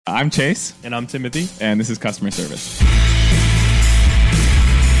I'm Chase. And I'm Timothy. And this is Customer Service. All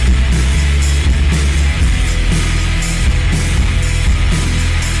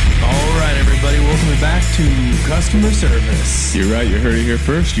right, everybody. Welcome back to Customer Service. You're right. You heard it here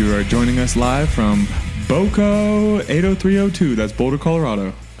first. You are joining us live from Boco 80302. That's Boulder,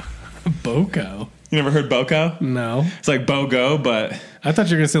 Colorado. Boco? You never heard Boco? No. It's like BOGO, but... I thought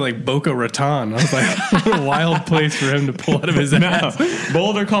you were going to say like Boca Raton. I was like, what a wild place for him to pull out of his ass. No.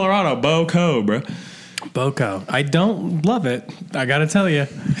 Boulder, Colorado. Boco, bro. Boco. I don't love it. I got to tell you.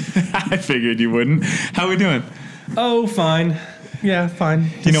 I figured you wouldn't. How we doing? Oh, fine. Yeah, fine.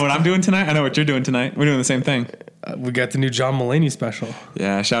 You know what I'm doing tonight? I know what you're doing tonight. We're doing the same thing. We got the new John Mulaney special.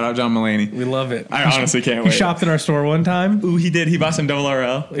 Yeah, shout out John Mulaney. We love it. I honestly can't wait. He shopped in our store one time. Ooh, he did. He bought some double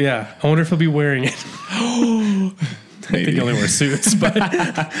RL. Yeah. I wonder if he'll be wearing it. I think he only wears suits, but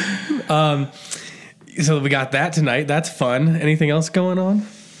so we got that tonight. That's fun. Anything else going on?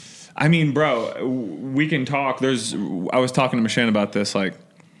 I mean, bro, we can talk. I was talking to Michelle about this. Like,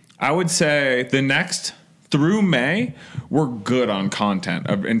 I would say the next through May, we're good on content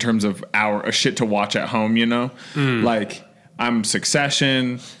in terms of our shit to watch at home. You know, like I'm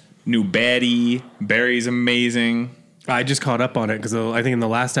Succession, new Betty, Barry's amazing. I just caught up on it because I think in the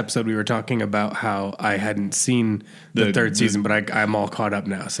last episode we were talking about how I hadn't seen the third season, but I'm all caught up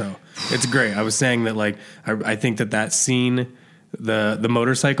now. So it's great. I was saying that like I think that scene, the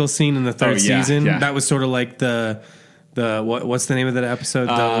motorcycle scene in the third season, that was sort of like the what's the name of that episode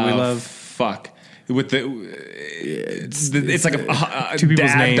that we love? Fuck. With it's like a two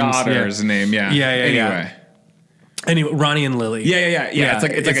people's names, daughter's name. Anyway, Ronnie and Lily. Yeah. It's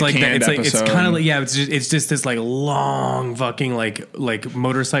like a canned episode. It's kind of like it's just this like long fucking like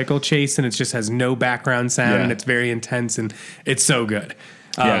motorcycle chase, and it just has no background sound, and it's very intense, and it's so good.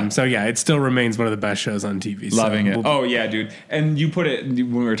 So it still remains one of the best shows on TV. Loving it. Oh yeah, dude. And you put it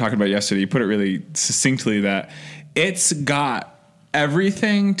when we were talking about yesterday. You put it really succinctly that it's got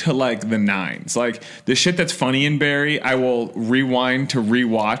everything to like the nines. Like the shit that's funny in Barry, I will rewind to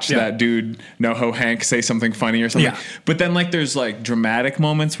rewatch that dude NoHo Hank say something funny or something. Yeah. But then like there's like dramatic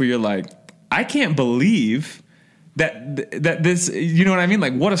moments where you're like, I can't believe that this, you know what I mean?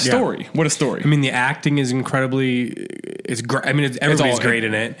 Like what a story. What a story. I mean, the acting is incredibly, it's great. I mean, everybody's great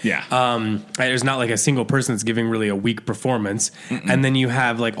in it. Yeah. There's not like a single person that's giving really a weak performance. And then you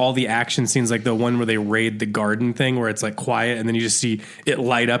have like all the action scenes, like the one where they raid the garden thing where it's like quiet and then you just see it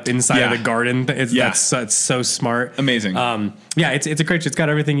light up inside of the garden. It's so smart. Amazing. It's a great show. It's got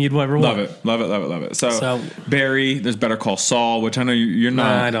everything you'd ever want. Love it. So Barry, there's Better Call Saul, which I know you're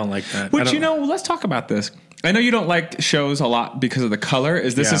not. I don't like that. Which, let's talk about this. I know you don't like shows a lot because of the color.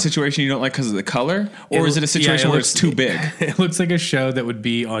 Is this a situation you don't like because of the color? Or is it a situation where it's too big? It looks like a show that would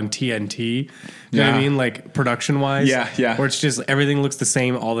be on TNT. You know what I mean? Like production-wise. Yeah. Where it's just everything looks the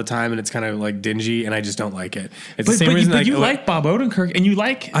same all the time and it's kind of like dingy and I just don't like it. It's the same reason. But you like Bob Odenkirk and you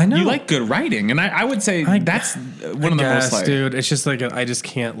like good writing. And I would say that's one of the most like... dude, it's just like, I just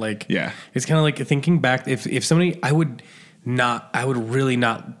can't like... Yeah. It's kind of like thinking back, if somebody... I would really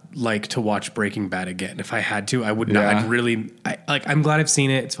not like to watch Breaking Bad again. If I had to, I would not. I'm glad I've seen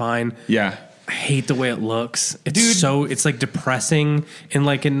it. It's fine. Yeah. I hate the way it looks. It's like depressing and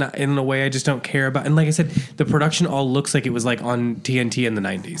like in a way I just don't care about. And like I said, the production all looks like it was like on TNT in the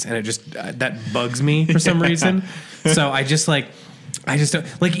 90s. And it just, that bugs me for some reason. So I just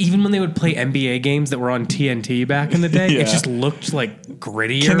don't like, even when they would play NBA games that were on TNT back in the day, it just looked like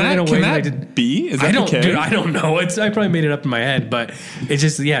grittier in a way. I don't know. I probably made it up in my head, but it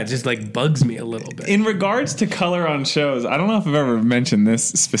just like bugs me a little bit. In regards to color on shows, I don't know if I've ever mentioned this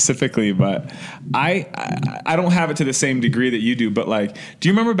specifically, but I don't have it to the same degree that you do. But like, do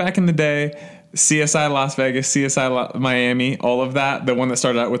you remember back in the day, CSI Las Vegas, CSI Miami, all of that, the one that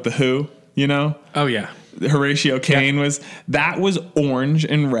started out with the Who, you know? Oh yeah. Horatio Caine was orange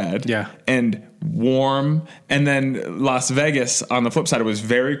and red and warm, and then Las Vegas on the flip side, it was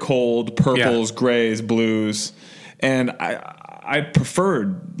very cold, purples, grays, blues, and I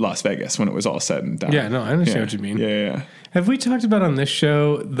preferred Las Vegas when it was all said and done. Yeah, no, I understand what you mean. Yeah. Have we talked about on this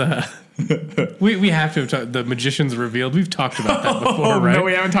show we have to have talked, the Magicians Revealed? We've talked about that before, right? No,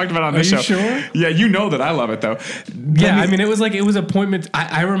 we haven't talked about it on this show. Are you sure? Yeah, you know that I love it though. I mean, it was appointment.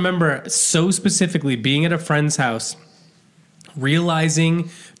 I remember so specifically being at a friend's house, realizing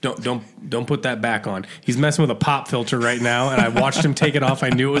don't put that back on. He's messing with a pop filter right now, and I watched him take it off. I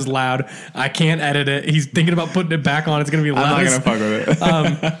knew it was loud. I can't edit it. He's thinking about putting it back on. It's gonna be loud. I'm not gonna fuck with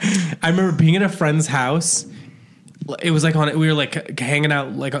it. I remember being at a friend's house. It was like we were like hanging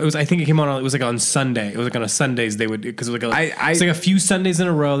out, like it was, I think it came on, it was like on Sunday. It was like on a Sundays they would, because it was like it's like a few Sundays in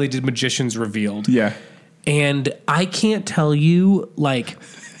a row they did Magicians Revealed. Yeah. And I can't tell you like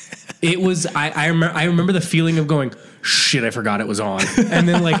It was I remember the feeling of going, shit, I forgot it was on. And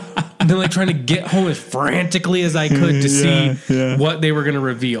then trying to get home as frantically as I could to see what they were going to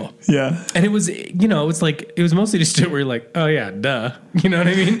reveal. Yeah. And it was, it's like, it was mostly just where you're like, oh yeah, duh. You know what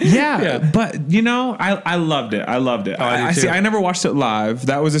I mean? Yeah. But I loved it. Oh, I see. I never watched it live.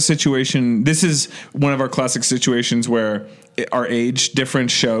 That was a situation. This is one of our classic situations where our age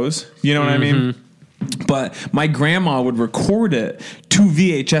difference shows. You know what I mean? But my grandma would record it to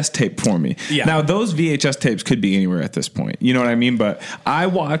VHS tape for me. Yeah. Now, those VHS tapes could be anywhere at this point. You know what I mean? But I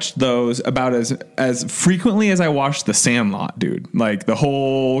watched those about as frequently as I watched The Sandlot, dude. Like the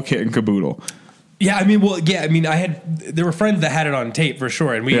whole kit and caboodle. Yeah, there were friends that had it on tape for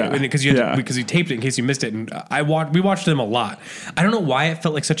sure, and because you taped it in case you missed it, and we watched them a lot. I don't know why it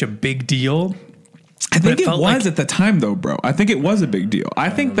felt like such a big deal. I think it was at the time, though, bro. I think it was a big deal. I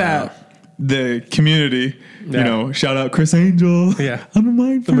think that the community, shout out Chris Angel. Yeah. I'm a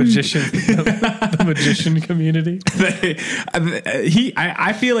mind freak. The magician community.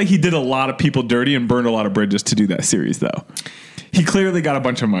 I feel like he did a lot of people dirty and burned a lot of bridges to do that series, though. He clearly got a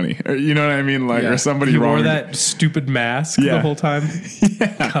bunch of money. You know what I mean? Or somebody wore that stupid mask the whole time.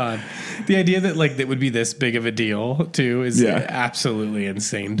 Yeah. God. The idea that that would be this big of a deal too is absolutely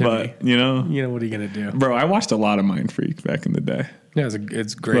insane to me. You know what are you gonna do, bro? I watched a lot of Mind Freak back in the day. Yeah,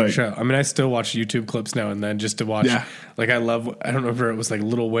 it's a great show. I mean, I still watch YouTube clips now and then just to watch. Yeah. I don't know if it was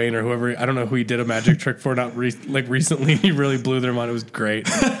Lil Wayne or whoever. I don't know who he did a magic trick for. Recently, he really blew their mind. It was great.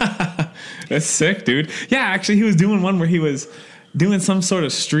 That's sick, dude. Yeah, actually, he was doing one where he was doing some sort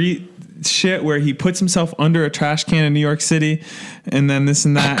of street shit where he puts himself under a trash can in New York City, and then this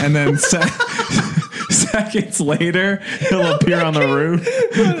and that, and then seconds later he'll appear on the roof.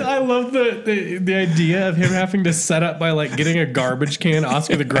 I love the idea of him having to set up by getting a garbage can,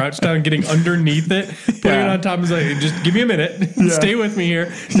 Oscar the Grouch down, getting underneath it, putting it on top. He's like, just give me a minute, stay with me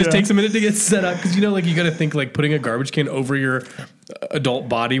here. Just takes a minute to get set up because you got to think putting a garbage can over your adult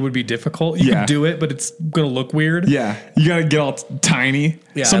body would be difficult. You can do it, but it's gonna look weird. Yeah, you gotta get all tiny.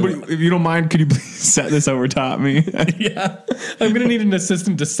 Yeah, somebody, if you don't mind, could you please set this over top me? Yeah, I'm gonna need an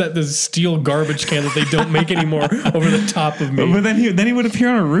assistant to set this steel garbage can that they don't make anymore over the top of me. But then he would appear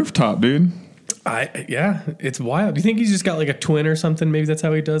on a rooftop, dude. It's wild. Do you think he's just got a twin or something? Maybe that's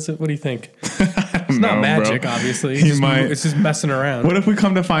how he does it. What do you think? It's not magic, bro. Obviously. It's just messing around. What if we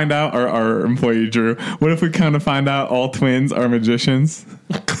come to find out, our employee Drew? What if we come to find out all twins are magicians?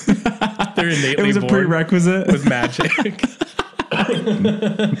 They're innately It was a prerequisite with magic.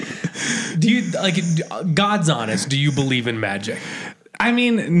 Do you God's honest? Do you believe in magic? I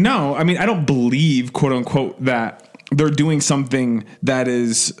mean, no. I mean, I don't believe, quote unquote, that they're doing something that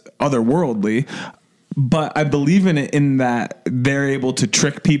is otherworldly, but I believe in it in that they're able to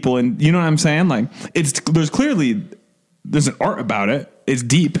trick people, and you know what I'm saying? There's an art about it. It's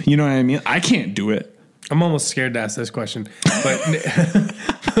deep. You know what I mean? I can't do it. I'm almost scared to ask this question, but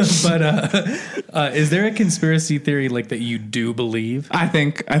is there a conspiracy theory that you do believe? I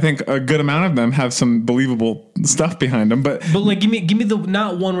think a good amount of them have some believable stuff behind them, but give me the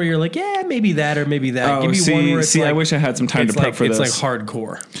not one where you're like, yeah, maybe that or maybe that. Oh, give me one where it's I wish I had some time to prep for this. It's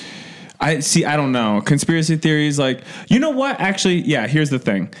hardcore. I don't know. Conspiracy theories, you know what? Actually, yeah, here's the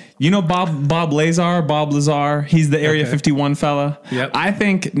thing. You know Bob Lazar? He's the Area 51 fella. Yep. I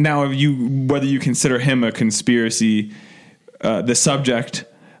think now whether you consider him a conspiracy, the subject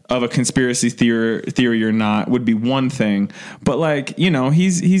of a conspiracy theory or not would be one thing, but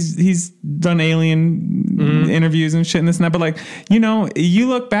he's done alien interviews and shit and this and that. But you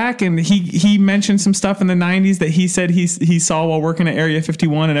look back and he mentioned some stuff in the 90s that he said he saw while working at Area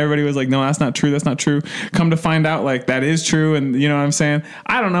 51, and everybody was like, no, that's not true. That's not true. Come to find out, that is true. And you know what I'm saying?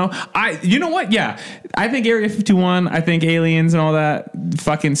 I don't know. You know what? Yeah, I think Area 51. I think aliens and all that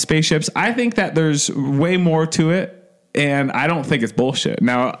fucking spaceships. I think that there's way more to it. And I don't think it's bullshit.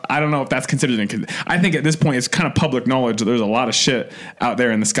 Now, I don't know if that's considered. I think at this point, it's kind of public knowledge that there's a lot of shit out there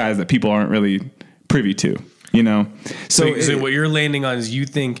in the skies that people aren't really privy to, So what you're landing on is you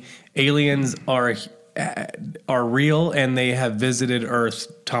think aliens are real and they have visited Earth.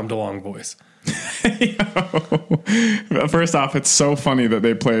 Tom DeLonge voice. First off, it's so funny that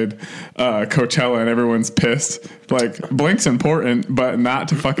they played Coachella and everyone's pissed. Blink's important, but not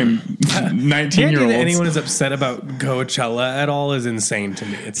to fucking 19-year-olds. Anyone is upset about Coachella at all is insane to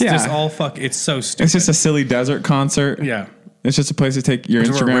me. It's just all It's so stupid. It's just a silly desert concert. Yeah. It's just a place to take your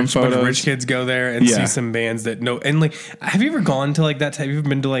Instagram photos. Rich kids go there and see some bands that know. And have you ever gone to that type? Have you ever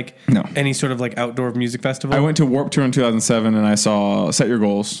been to no. any sort of outdoor music festival? I went to Warped Tour in 2007 and I saw Set Your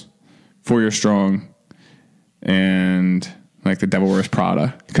Goals, 4 Year Strong, and like The Devil Wears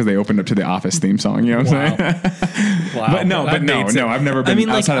Prada, because they opened up to the Office theme song. You know what I'm saying? Wow. No, I've never been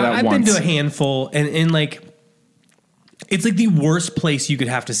outside of that I've once. been to a handful, and like, it's like the worst place you could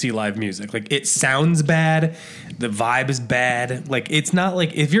have to see live music. Like, it sounds bad, the vibe is bad. Like, it's not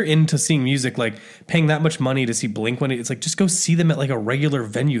like, if you're into seeing music, like paying that much money to see Blink when it's like, just go see them at like a regular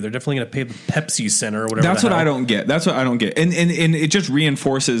venue. They're definitely going to pay the Pepsi Center or whatever. That's what I don't get. And it just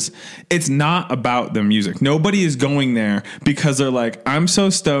reinforces it's not about the music. Nobody is going there because they're like, I'm so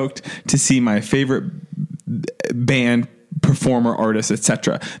stoked to see my favorite band, performer, artist,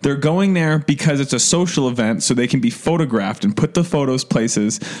 etc. They're going there because it's a social event, so they can be photographed and put the photos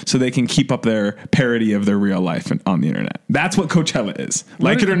places so they can keep up their parody of their real life on the internet. That's what Coachella is.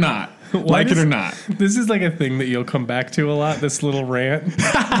 Like it or not. Like it or not. This is like a thing that you'll come back to a lot, this little rant.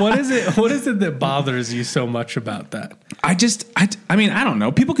 What is it that bothers you so much about that? I mean, I don't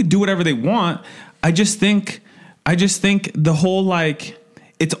know. People could do whatever they want. I just think the whole, like,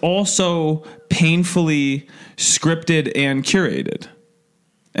 it's also painfully scripted and curated.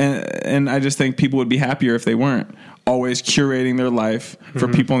 And I just think people would be happier if they weren't always curating their life for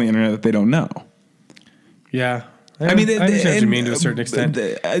people on the internet that they don't know. Yeah. I mean, I understand what you mean to a certain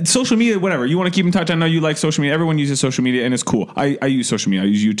extent. Social media, whatever. You want to keep in touch. I know you like social media. Everyone uses social media, and it's cool. I use social media. I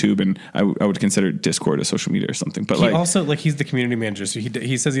use YouTube, and I would consider Discord a social media or something. But he also, like, he's the community manager, so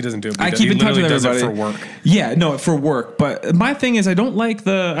he says he doesn't do it. But I keep in touch with everybody. Does it for work. Yeah, no, for work. But my thing is, I just don't like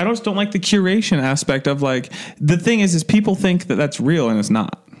the curation aspect of, like, the thing is people think that that's real, and it's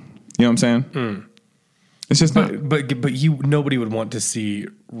not. You know what I'm saying? It's just not. But nobody would want to see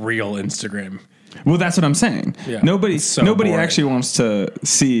real Instagram. Well, that's what I'm saying. Yeah, nobody boring. actually wants to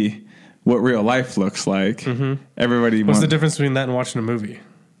see what real life looks like. Everybody. What's the difference between that and watching a movie?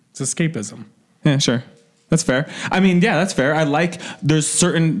 It's escapism. Yeah, sure. That's fair. I mean, yeah, that's fair. There's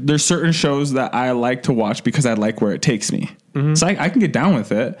certain shows that I like to watch because I like where it takes me. So I can get down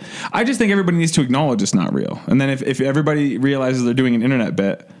with it. I just think everybody needs to acknowledge it's not real. And then if everybody realizes they're doing an internet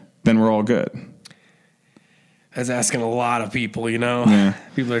bit, then we're all good. That's asking a lot of people, you know. Yeah.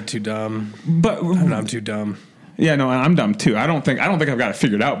 People are too dumb. But I'm too dumb. Yeah, no, I'm dumb too. I don't think I've got it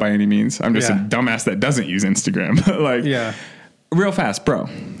figured out by any means. I'm just a dumbass that doesn't use Instagram. Like, yeah. Real fast, bro.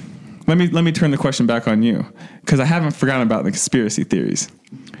 Let me turn the question back on you, because I haven't forgotten about the conspiracy theories.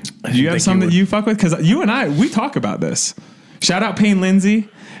 Do you have some that you fuck with? Because you and we talk about this. Shout out Payne Lindsay,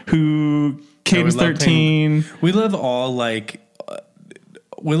 who Cadence 13. We love all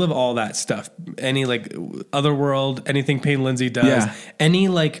that stuff. Any, like, Otherworld, anything Payne Lindsay does. Yeah.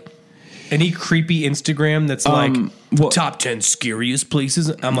 Any creepy Instagram that's top 10 scariest places.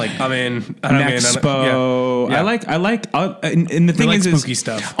 I'm in. Nexpo. Yeah. I like, and the thing is spooky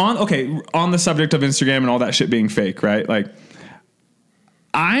stuff. On the subject of Instagram and all that shit being fake, right? Like,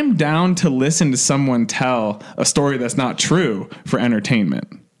 I'm down to listen to someone tell a story that's not true for entertainment.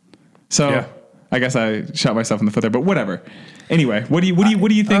 So yeah. I guess I shot myself in the foot there, but whatever. Anyway, what do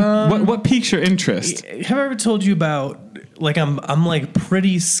you think? What piques your interest? Have I ever told you about, like, I'm like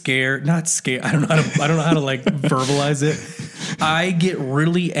pretty scared, not scared. I don't know how to like verbalize it. I get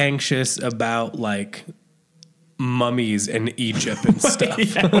really anxious about, like, mummies and Egypt and stuff.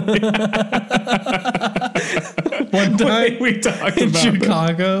 One time we talked in about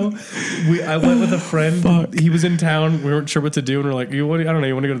Chicago, I went with a friend. Fuck. He was in town. We weren't sure what to do, and we're like, I don't know.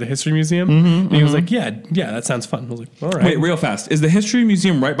 You want to go to the History Museum? And he was like, yeah, that sounds fun. I was like, all right. Wait, real fast. Is the History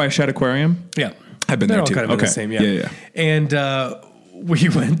Museum right by Shedd Aquarium? Yeah, I've been they're there all too. kind of in the same. Yeah. And we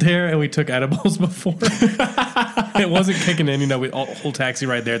went there and we took edibles before. It wasn't kicking in, whole taxi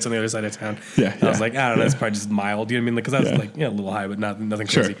ride there. It's on the other side of town. Yeah. I was like, I don't know, it's probably just mild. You know what I mean? Because I was like, a little high, but nothing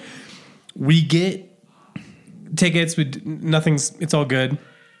crazy. Sure. We get tickets. It's all good.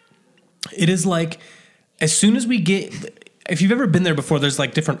 It is like, as soon as we get, if you've ever been there before, there's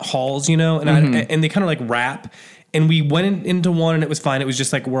like different halls, and and they kind of like wrap. And we went into one and it was fine. It was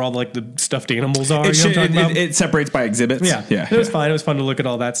just like where all the stuffed animals are. It separates by exhibits. Yeah. It was fine. It was fun to look at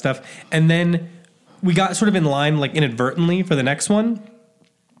all that stuff. And then we got sort of in line, like, inadvertently for the next one.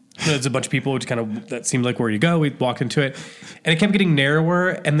 There's a bunch of people, which that seemed like where you go. We walked into it and it kept getting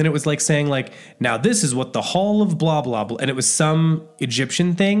narrower. And then it was like saying, like, now this is what the hall of blah, blah, blah. And it was some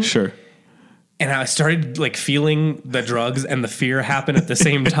Egyptian thing. Sure. And I started, like, feeling the drugs and the fear happen at the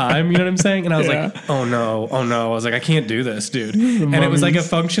same time. You know what I'm saying? And I was like, oh no. I was like, I can't do this, dude. And it was like a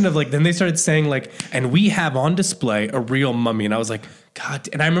function of, like, then they started saying, like, and we have on display a real mummy. And I was like, God.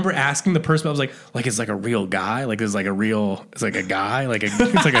 And I remember asking the person, I was like, it's like a real guy? Like, it's like a guy? Like, it's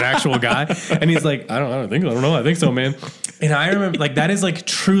like an actual guy? And he's like, I don't know. I think so, man. And I remember like that is like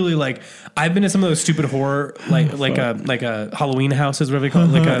truly like I've been to some of those stupid horror like a Halloween houses, whatever they call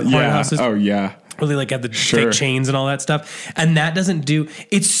it, like a horror houses. Oh yeah. Where they like have the fake chains and all that stuff. And that doesn't do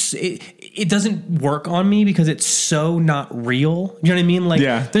it doesn't work on me because it's so not real. You know what I mean?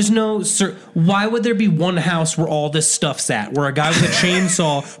 Like there's no why would there be one house where all this stuff's at? Where a guy with a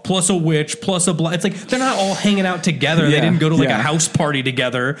chainsaw plus a witch plus a it's like they're not all hanging out together. They didn't go to like a house party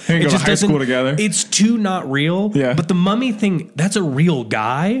together. They didn't go to high school together. It's too not real. Yeah. But the mummy thing, that's a real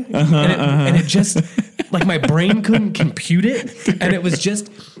guy. And it just like my brain couldn't compute it. And it was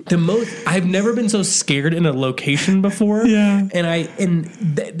just the most I've never been so scared in a location before. Yeah. And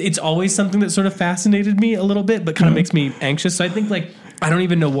it's always something that sort of fascinated me a little bit, but kind of makes me anxious. So I think like I don't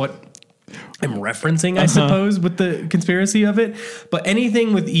even know what I'm referencing, I suppose, with the conspiracy of it. But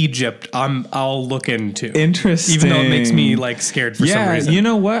anything with Egypt, I'll look into. Interesting. Even though it makes me like scared for some reason. You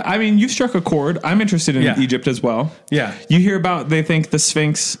know what? I mean, you've struck a chord. I'm interested in Egypt as well. Yeah. You hear about they think the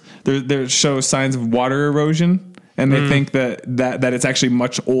Sphinx there shows signs of water erosion, and they think that it's actually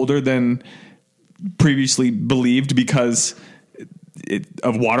much older than previously believed because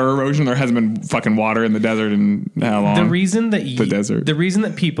of water erosion. There hasn't been fucking water in the desert in how long? The reason that desert. The reason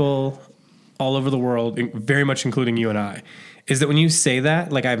that people all over the world, very much including you and I, is that when you say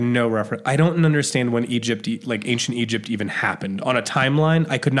that, like I have no reference. I don't understand when Egypt, like ancient Egypt, even happened on a timeline.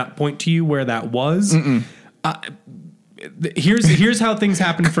 I could not point to you where that was. Here's how things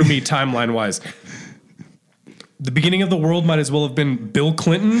happened for me timeline wise. The beginning of the world might as well have been Bill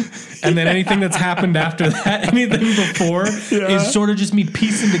Clinton, and then anything that's happened after that, anything before, is sort of just me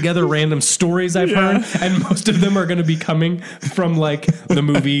piecing together random stories I've heard, and most of them are going to be coming from like the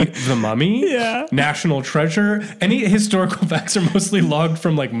movie The Mummy, National Treasure. Any historical facts are mostly logged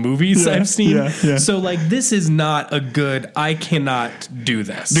from like movies I've seen. So like this is not a good. I cannot do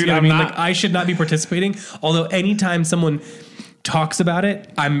this, dude. You know what I mean, like I should not be participating. Although anytime someone talks about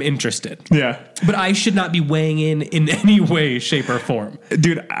it, I'm interested. Yeah. But I should not be weighing in any way, shape, or form.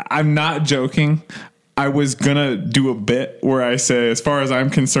 Dude, I'm not joking. I was gonna do a bit where I say, as far as I'm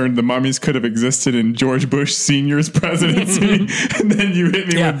concerned, the mummies could have existed in George Bush Sr.'s presidency, and then you hit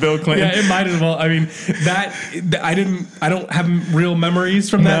me with Bill Clinton. Yeah, it might as well. I mean, I don't have real memories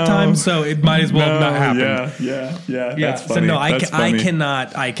from that time, so it might as well have not happened. Yeah. That's funny. So no, I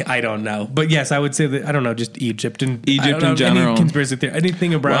cannot. I don't know. But yes, I would say that I don't know, just Egypt and Egypt in general. Any conspiracy theory,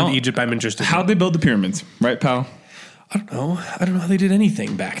 anything around Egypt, I'm interested. How'd they build the pyramids, right, pal? I don't know. I don't know how they did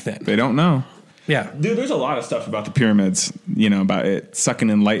anything back then. They don't know. Yeah. Dude, there's a lot of stuff about the pyramids, about it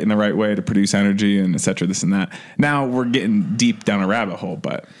sucking in light in the right way to produce energy and et cetera, this and that. Now we're getting deep down a rabbit hole,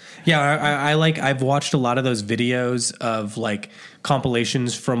 but. Yeah, I've watched a lot of those videos of like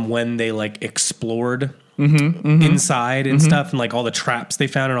compilations from when they like explored inside and stuff, and like all the traps they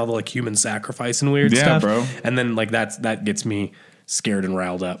found and all the like human sacrifice and weird stuff. Bro. And then like that gets me scared and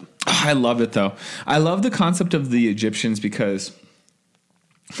riled up. Oh, I love it though. I love the concept of the Egyptians because.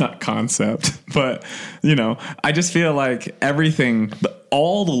 Not concept, but I just feel like everything,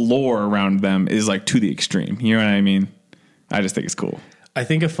 all the lore around them is like to the extreme. You know what I mean? I just think it's cool. I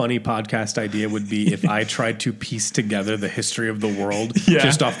think a funny podcast idea would be if I tried to piece together the history of the world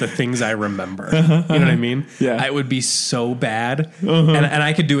just off the things I remember. You know what I mean? Yeah. It would be so bad. And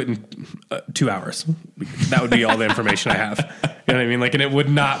I could do it in 2 hours. That would be all the information I have. You know what I mean? Like, and it would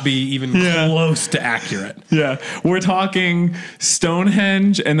not be even close to accurate. Yeah. We're talking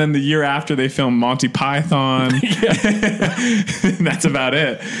Stonehenge, and then the year after they filmed Monty Python. And that's about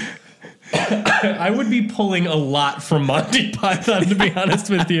it. I would be pulling a lot from Monty Python, to be honest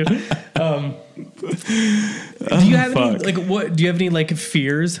with you. Do you have any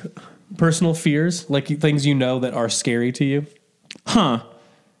fears, personal fears, like things that are scary to you? Huh.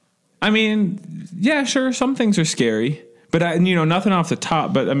 I mean, yeah, sure. Some things are scary. But nothing off the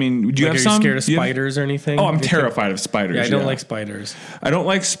top. But I mean, do you have some? Are you scared of spiders or anything? Oh, I'm terrified of spiders. Yeah, I don't like spiders. I don't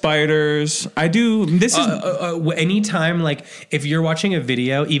like spiders. I do. This is anytime, like if you're watching a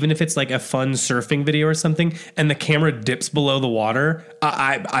video, even if it's like a fun surfing video or something, and the camera dips below the water,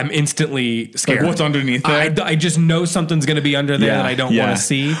 I'm instantly scared. Like what's underneath there? I just know something's going to be under there that I don't want to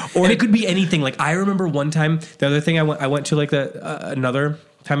see. Or it could be anything. Like I remember one time, the other thing I went to like another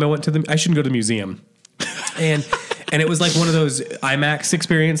time I went to I shouldn't go to the museum, and it was like one of those IMAX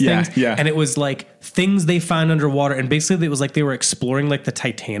experience things. Yeah. And it was like things they found underwater. And basically it was like they were exploring like the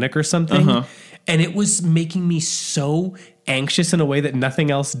Titanic or something. And it was making me so anxious in a way that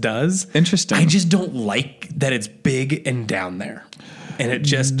nothing else does. Interesting. I just don't like that it's big and down there. and it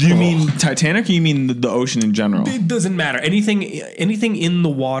just. Do you mean Titanic or you mean the ocean in general? It doesn't matter. Anything in the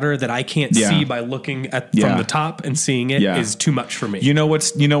water that I can't see by looking at from the top and seeing it is too much for me. You know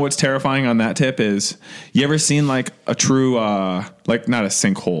what's terrifying on that tip is, you ever seen like a true like not a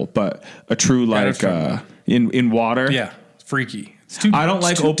sinkhole, but a true like in water? Yeah, it's freaky. I don't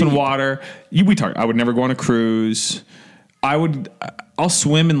like open deep. Water. I would never go on a cruise. I'll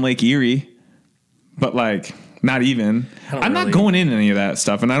swim in Lake Erie, but like not even. I'm not going in any of that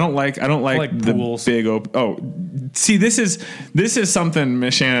stuff, and I don't like the pools. Big open. Oh, see, this is something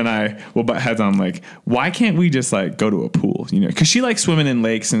Shannon and I will butt heads on. Like, why can't we just like go to a pool? You know, because she likes swimming in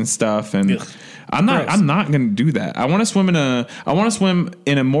lakes and stuff, and I'm not going to do that. I want to swim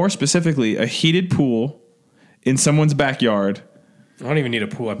in a more specifically a heated pool in someone's backyard. I don't even need a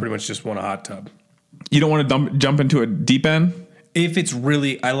pool. I pretty much just want a hot tub. You don't want to jump into a deep end? If it's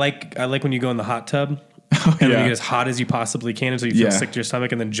really, I like when you go in the hot tub and when you get as hot as you possibly can until you feel sick to your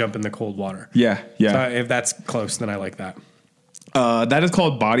stomach, and then jump in the cold water. Yeah. So if that's close, then I like that. That is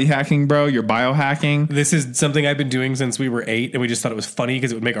called body hacking, bro. You're biohacking. This is something I've been doing since we were 8, and we just thought it was funny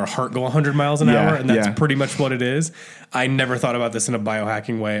because it would make our heart go 100 miles an hour, and that's pretty much what it is. I never thought about this in a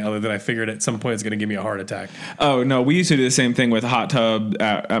biohacking way, other than I figured at some point it's going to give me a heart attack. Oh no, we used to do the same thing with a hot tub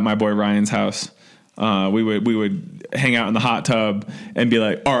at my boy Ryan's house. We would hang out in the hot tub and be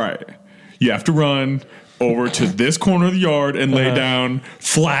like, all right, you have to run over to this corner of the yard and lay down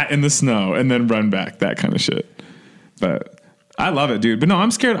flat in the snow and then run back, that kind of shit. But I love it, dude. But no,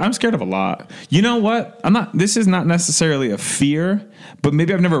 I'm scared of a lot. You know what? This is not necessarily a fear, but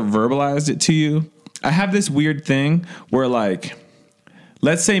maybe I've never verbalized it to you. I have this weird thing where, like,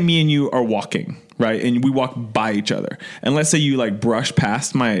 let's say me and you are walking, right? And we walk by each other. And let's say you like brush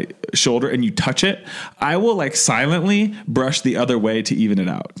past my shoulder and you touch it. I will like silently brush the other way to even it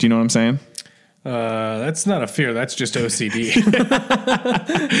out. Do you know what I'm saying? That's not a fear. That's just OCD.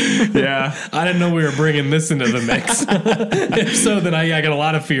 Yeah. I didn't know we were bringing this into the mix. If so, then I got a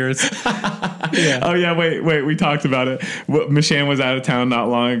lot of fears. Yeah. Oh yeah. Wait. We talked about it. Michelle was out of town not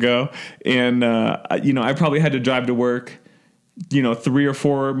long ago. And, I probably had to drive to work, 3 or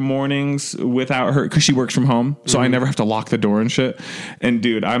 4 mornings without her, cause she works from home. So I never have to lock the door and shit. And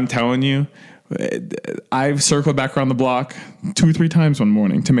dude, I'm telling you, I've circled back around the block 2 or 3 times one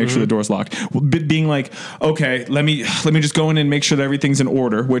morning to make sure the door's locked. Being like, okay, let me just go in and make sure that everything's in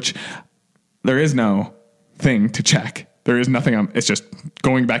order, which there is no thing to check. There is nothing. It's just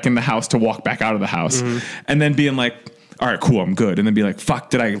going back in the house to walk back out of the house, and then being like, all right, cool, I'm good. And then be like,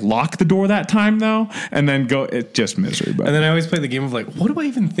 fuck, did I lock the door that time though? And then it's just misery. But. And then I always play the game of like, what do I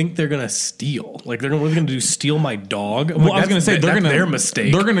even think they're going to steal? Like, they're really going to do steal my dog? I was going to say, that's their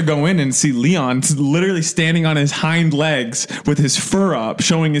mistake. They're going to go in and see Leon literally standing on his hind legs with his fur up,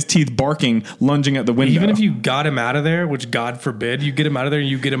 showing his teeth, barking, lunging at the window. Even if you got him out of there, which God forbid, you get him out of there and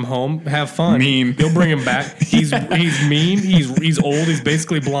you get him home, have fun. Mean. You'll bring him back. He's mean. He's old. He's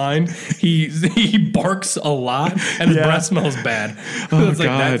basically blind. He barks a lot and his breath smells bad. Oh, it's like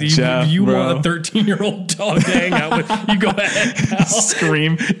God, that. Jeff, you bro. want a 13-year-old dog to hang out with, you go ahead, pal.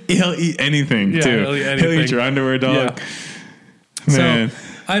 Scream. He'll eat anything, too. He'll eat anything. He'll eat your underwear, dog. Yeah. Man. So,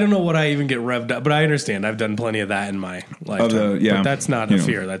 I don't know what I even get revved up, but I understand. I've done plenty of that in my lifetime. But that's not a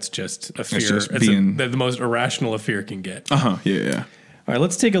fear. That's just a fear. It's the most irrational a fear can get. Yeah. All right,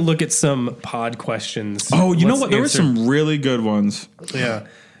 let's take a look at some pod questions. Oh, you know what? There were some really good ones. Yeah.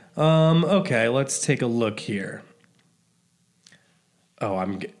 Okay, let's take a look here. Oh,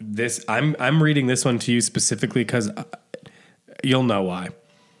 I'm reading this one to you specifically because you'll know why.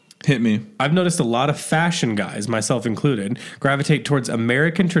 Hit me. I've noticed a lot of fashion guys, myself included, gravitate towards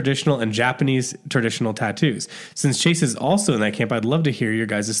American traditional and Japanese traditional tattoos. Since Chase is also in that camp, I'd love to hear your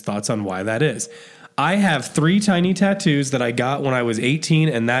guys' thoughts on why that is. I have 3 tiny tattoos that I got when I was 18,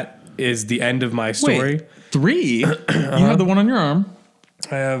 and that is the end of my story. Wait, 3? You have the one on your arm.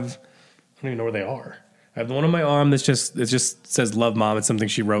 I don't even know where they are. I have the one on my arm it just says "Love Mom." It's something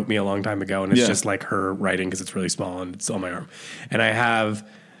she wrote me a long time ago, and it's just like her writing because it's really small and it's on my arm. And I have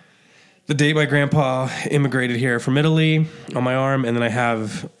the date my grandpa immigrated here from Italy on my arm, and then I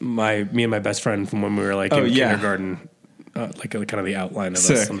have me and my best friend from when we were like in kindergarten, like kind of the outline of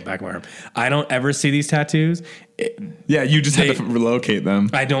us on the back of my arm. I don't ever see these tattoos. You just had to relocate them.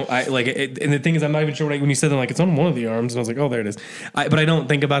 I like it, and the thing is, I'm not even sure when you said them, like it's on one of the arms, and I was like, oh, there it is. But I don't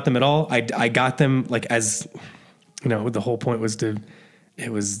think about them at all. I got them like as, the whole point was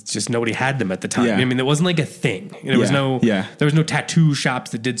it was just nobody had them at the time. Yeah. I mean, there wasn't like a thing. There was no tattoo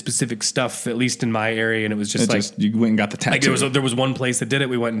shops that did specific stuff, at least in my area. And it was just you went and got the tattoo. Like there was one place that did it.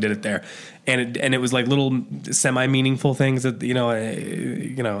 We went and did it there, and it was like little semi-meaningful things that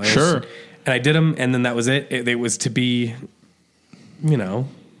Sure. And I did them, and then that was it. It was to be you know.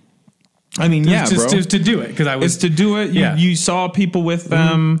 I mean, yeah, just bro. to do it because I was It's to do it. You saw people with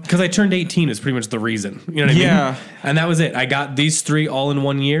them. Because I turned 18 is pretty much the reason. You know what I mean? And that was it. I got these 3 all in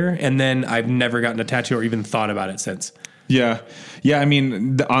 1 year, and then I've never gotten a tattoo or even thought about it since. Yeah. I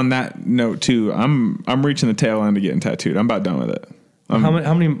mean, on that note too, I'm reaching the tail end of getting tattooed. I'm about done with it.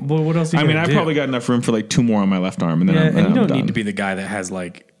 How many? What else? I probably got enough room for like 2 more on my left arm, and then and you don't done. need to be the guy that has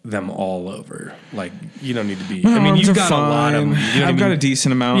like them all over. Like you don't need to be. My I mean, arms you've are got fine. a lot of them. You know I've got a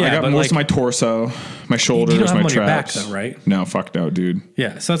decent amount. Yeah, I got but most of like- my torso, my shoulders, You don't have my them on your back traps. though, right? No, fuck no, dude.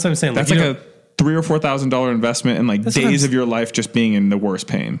 Yeah, so that's what I'm saying. That's you like a $3,000 or $4,000 investment in like That's what days I'm of your life just being in the worst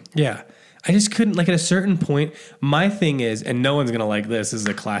pain. Yeah. I just couldn't, like, at a certain point, my thing is, and no one's going to like this is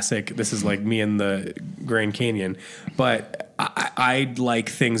a classic, this is like me in the Grand Canyon, but I like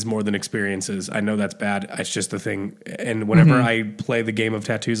things more than experiences. I know that's bad. It's just the thing. And whenever I play the game of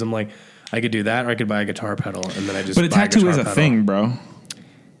tattoos, I'm like, I could do that, or I could buy a guitar pedal, and then I just But a buy tattoo guitar is a pedal. thing, bro.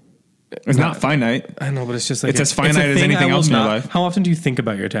 It's not finite. I know, but it's just like It's as a finite as thing anything I will else in your not- life. How often do you think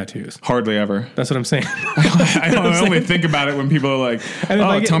about your tattoos? Hardly ever. That's what I'm saying. I only think about it when people are like, mean, "Oh,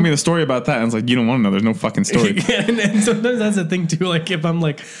 like- tell me the story about that." And it's like, you don't want to know. There's no fucking story. Yeah, and sometimes that's the thing too. Like if I'm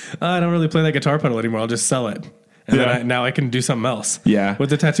like, I don't really play that guitar pedal anymore, I'll just sell it, and Yeah. then now I can do something else. Yeah. With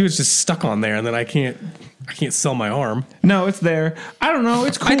the tattoo, it's just stuck on there, and then I can't sell my arm. No, it's there. I don't know.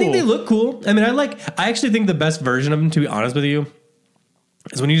 It's cool. I think they look cool. I mean, I actually think the best version of them, to be honest with you,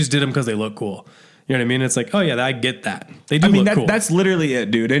 is when you just did them because they look cool. You know what I mean? It's like, oh yeah, I get that. They do look cool. That's literally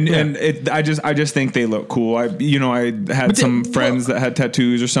it, dude. And I just think they look cool. I had some friends that had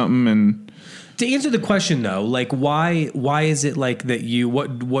tattoos or something, and to answer the question though, like why is it like that?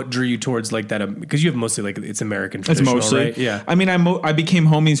 What drew you towards like that? Because you have mostly like it's American traditional, it's mostly right? Yeah. I mean, I became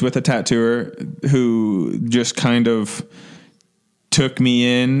homies with a tattooer who just kind of took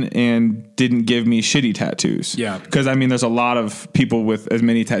me in and didn't give me shitty tattoos. Yeah. Because I mean, there's a lot of people with as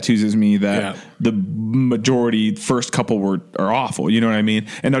many tattoos as me that the majority first couple are awful. You know what I mean?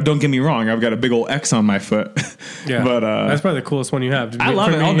 And now don't get me wrong, I've got a big old X on my foot. Yeah. But that's probably the coolest one you have. I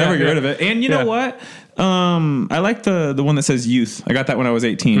love it. I'll never get rid of it. And you know what? I like the one that says youth. I got that when I was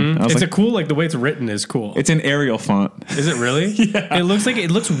 18. I was It's like, a cool, like the way it's written is cool. it's an Arial font. Is it really? Yeah.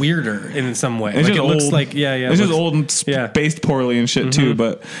 It looks weirder in some way. It's Like just it looks old. like It's just old and spaced poorly and shit too.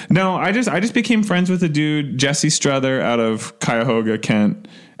 But no, I just became friends with a dude, Jesse Struther, out of Cuyahoga, Kent,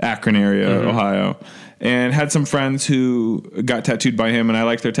 Akron area, Ohio, and had some friends who got tattooed by him, and I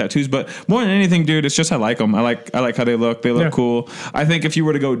like their tattoos. But more than anything, dude, it's just I like them. I like how they look. They look cool. I think if you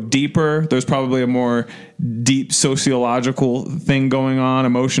were to go deeper, there's probably a more deep sociological thing going on,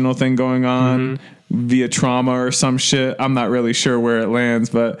 emotional thing going on. Via trauma or some shit. I'm not really sure where it lands,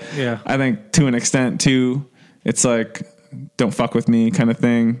 but I think to an extent too, it's like don't fuck with me kind of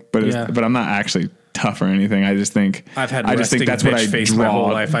thing. But but I'm not actually tough or anything. I just think I've had I just think that's what I face my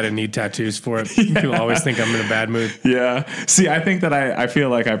whole life. I didn't need tattoos for it. People always think I'm in a bad mood. Yeah. See, I think that I feel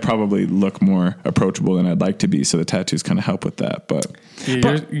like I probably look more approachable than I'd like to be, so the tattoos kind of help with that. But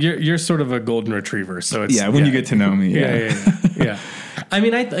you're sort of a golden retriever, so it's when you get to know me, yeah. I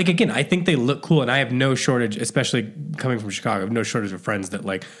mean, I think they look cool, and I have no shortage, especially coming from Chicago, I have no shortage of friends that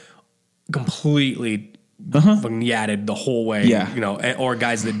like completely fucking yatted the whole way, Yeah. you know, or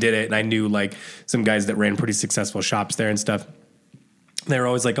guys that did it. And I knew like some guys that ran pretty successful shops there and stuff. They were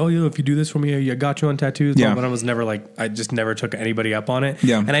always like, oh, if you do this for me, I got you on tattoos. Yeah. But I was never like, I just never took anybody up on it.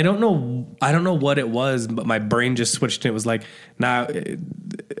 Yeah. And I don't know what it was, but my brain just switched. And it was like, nah,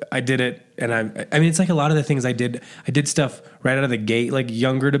 I did it. And I mean, it's like a lot of the things I did stuff right out of the gate, like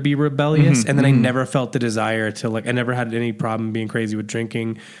younger to be rebellious. And then I never felt the desire to like, I never had any problem being crazy with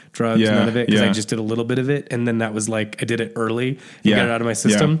drinking, drugs, none of it. Cause I just did a little bit of it. And then that was like, I did it early to get it out of my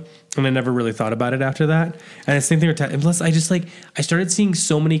system. And I never really thought about it after that. And the same thing with and plus I just like, I started seeing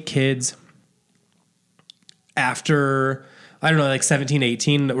so many kids after, I don't know, like 17,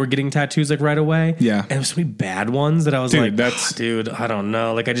 18 that were getting tattoos like right away. Yeah. And there were so many bad ones that I was like, that's dude, I don't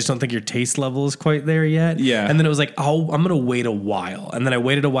know. Like, I just don't think your taste level is quite there yet. Yeah. And then it was like, I'm going to wait a while. And then I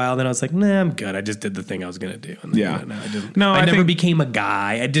waited a while. Then I was like, nah, I'm good. I just did the thing I was going to do. And then, I never became a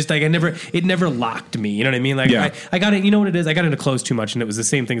guy. It never locked me. You know what I mean? Like, I got it. You know what it is? I got into clothes too much. And it was the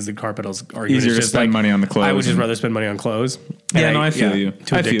same thing as the car pedals argument. Easier to spend money on the clothes. I would just rather spend money on clothes. I feel you.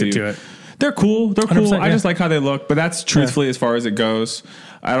 Too addicted to it. They're cool. They're cool. I yeah. just like how they look, but that's truthfully as far as it goes.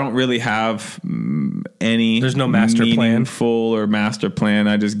 I don't really have any. There's no master plan. Meaningful or master plan.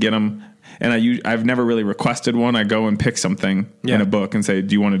 I just get them. and I've never really requested one. I go and pick something in a book and say,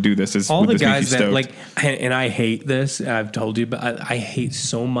 do you want to do this? All the guys that like, and I hate this, I've told you, but I hate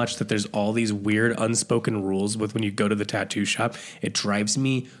so much that there's all these weird unspoken rules with when you go to the tattoo shop. It drives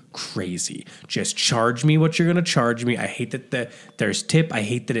me crazy. Just charge me what you're going to charge me. I hate that there's tip. I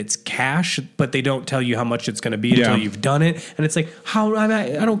hate that it's cash, but they don't tell you how much it's going to be until you've done it. And it's like,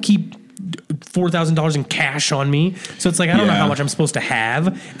 I don't keep $4,000 in cash on me. So it's like, I don't know how much I'm supposed to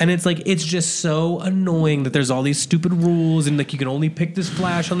have. And it's like, it's just so annoying that there's all these stupid rules and like, you can only pick this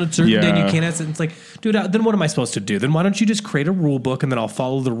flash on a certain day. And you can't ask it. It's like, dude, then what am I supposed to do? Then why don't you just create a rule book and then I'll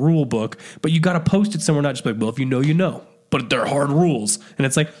follow the rule book, but you got to post it somewhere, not just like, well, if you know, you know. But they're hard rules. And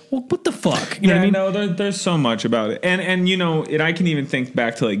it's like, well, what the fuck? You know what I mean? No, there's so much about it. And you know, and I can even think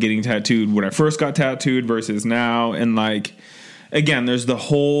back to like getting tattooed when I first got tattooed versus now. And like, again, there's the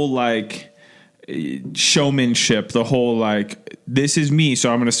whole like showmanship, the whole like, this is me,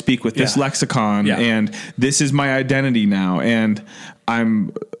 so I'm going to speak with this lexicon and this is my identity now. And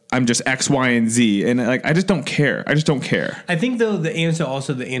I'm just X, Y, and Z. And like, I just don't care. I think though the answer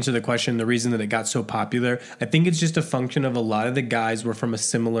to the question, the reason that it got so popular, I think it's just a function of a lot of the guys were from a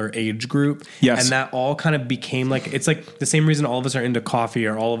similar age group. Yes. And that all kind of became like, it's like the same reason all of us are into coffee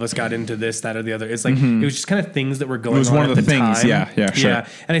or all of us got into this, that, or the other. It's like, it was just kind of things that were going on. It was one of the things. Time. Yeah, sure. Yeah.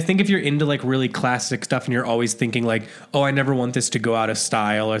 And I think if you're into like really classic stuff and you're always thinking like, oh, I never want this to go out of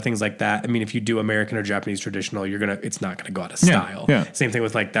style or things like that. I mean, if you do American or Japanese traditional, it's not going to go out of style. Yeah. Same thing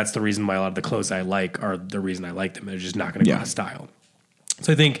with like, that's the reason why a lot of the clothes I like are the reason I like them. They're just not going to go out of style.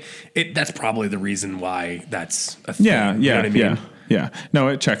 So I think that's probably the reason why that's a thing. Yeah. You know what I mean? Yeah. No,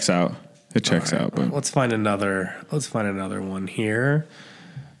 it checks out. Out. But let's find another one here.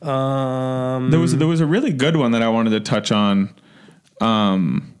 There was a really good one that I wanted to touch on.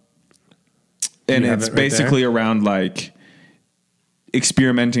 And it's basically around like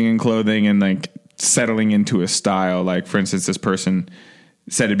experimenting in clothing and like settling into a style. Like, for instance, this person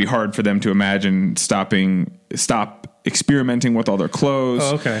said it'd be hard for them to imagine stop experimenting with all their clothes.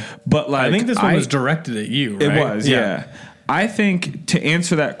 Oh, okay. But like, I think this one was directed at you, right? It was, yeah. I think to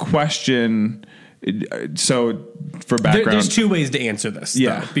answer that question, so for background, there's two ways to answer this.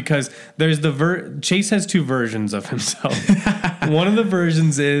 Yeah. Though, because there's Chase has two versions of himself. One of the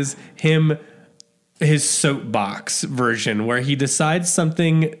versions is his soapbox version where he decides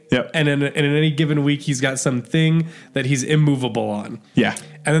something and in any given week he's got something that he's immovable on. Yeah.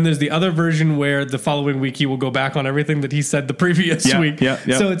 And then there's the other version where the following week he will go back on everything that he said the previous week. Yeah.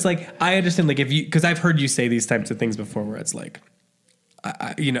 So it's like, I understand like because I've heard you say these types of things before where it's like,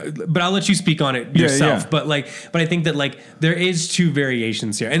 but I'll let you speak on it yourself. Yeah. But I think that like there is two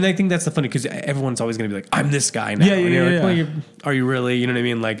variations here, and I think that's the funny because everyone's always going to be like, "I'm this guy now." Well, are you really? You know what I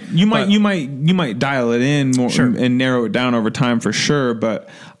mean? Like you might dial it in more and narrow it down over time for sure. But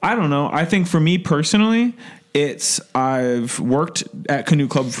I don't know. I think for me personally, I've worked at Canoe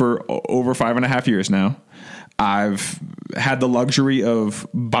Club for over 5.5 years now. I've had the luxury of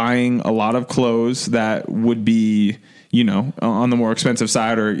buying a lot of clothes that would be, on the more expensive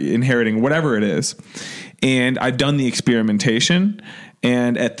side or inheriting whatever it is. And I've done the experimentation.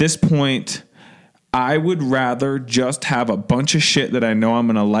 And at this point, I would rather just have a bunch of shit that I know I'm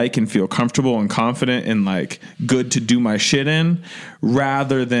going to like and feel comfortable and confident and like good to do my shit in,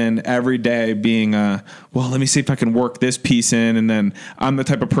 rather than every day being let me see if I can work this piece in. And then I'm the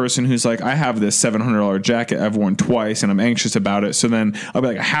type of person who's like, I have this $700 jacket I've worn twice and I'm anxious about it. So then I'll be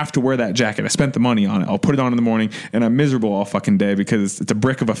like, I have to wear that jacket. I spent the money on it. I'll put it on in the morning and I'm miserable all fucking day because it's a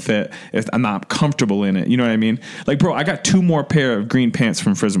brick of a fit. I'm not comfortable in it. You know what I mean? Like, bro, I got 2 more pair of green pants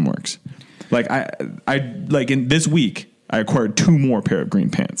from Frismworks. Like I like in this week, I acquired 2 more pair of green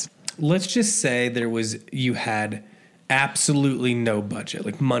pants. Let's just say you had absolutely no budget.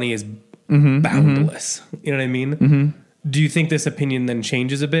 Like money is boundless. Mm-hmm. You know what I mean? Mm-hmm. Do you think this opinion then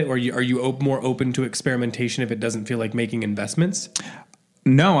changes a bit, or are you more open to experimentation if it doesn't feel like making investments?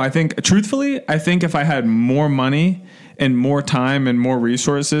 No, I think if I had more money and more time and more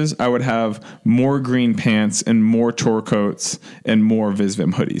resources, I would have more green pants and more tour coats and more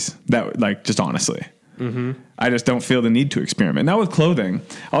VizVim hoodies. That, like, just honestly. Mm-hmm. I just don't feel the need to experiment. Not with clothing.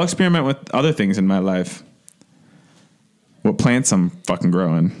 I'll experiment with other things in my life. What plants I'm fucking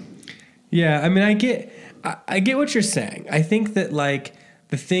growing. Yeah, I mean, I get what you're saying. I think that, like,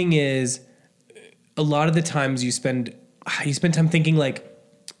 the thing is, a lot of the times you spend time thinking, like,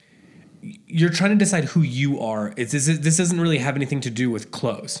 you're trying to decide who you are. This doesn't really have anything to do with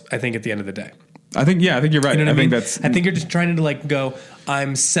clothes, I think, at the end of the day. I think you're right. You know I think you're just trying to like go,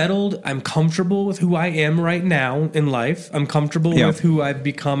 I'm settled. I'm comfortable with who I am right now in life. I'm comfortable with who I've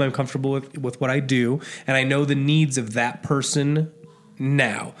become. I'm comfortable with what I do. And I know the needs of that person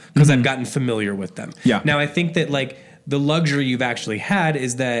now because I've gotten familiar with them. Yeah. Now I think that like the luxury you've actually had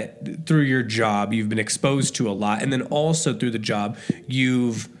is that through your job, you've been exposed to a lot. And then also through the job,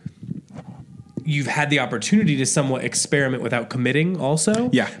 you've had the opportunity to somewhat experiment without committing also.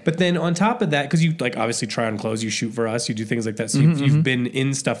 Yeah. But then on top of that, because you like obviously try on clothes, you shoot for us, you do things like that. So you've been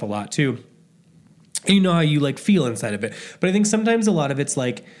in stuff a lot too. And you know how you like feel inside of it. But I think sometimes a lot of it's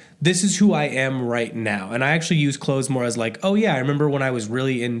like, this is who I am right now. And I actually use clothes more as like, oh yeah, I remember when I was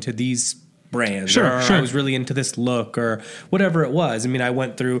really into these brands, sure. I was really into this look or whatever it was. I mean, I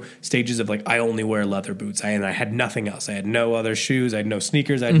went through stages of like, I only wear leather boots and I had nothing else. I had no other shoes. I had no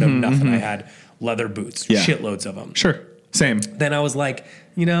sneakers. I had no nothing. I had leather boots, shitloads of them. Sure. Same. Then I was like,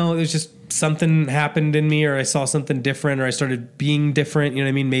 you know, there's just something happened in me or I saw something different or I started being different. You know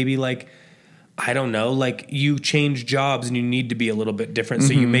what I mean? Maybe like, I don't know, like you change jobs and you need to be a little bit different.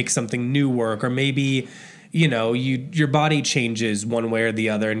 So you make something new work or maybe, you know, your body changes one way or the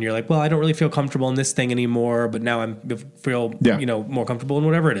other and you're like, well, I don't really feel comfortable in this thing anymore, but now I feel, you know, more comfortable in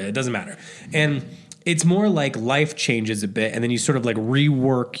whatever it is. It doesn't matter. And it's more like life changes a bit and then you sort of like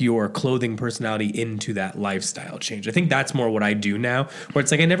rework your clothing personality into that lifestyle change. I think that's more what I do now, where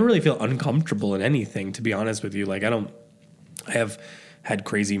it's like I never really feel uncomfortable in anything, to be honest with you. Like I have had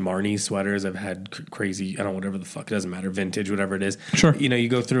crazy Marnie sweaters. I've had crazy, I don't know, whatever the fuck, it doesn't matter, vintage, whatever it is. Sure. You know, you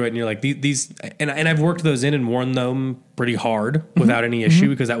go through it and you're like, these and I've worked those in and worn them pretty hard without any issue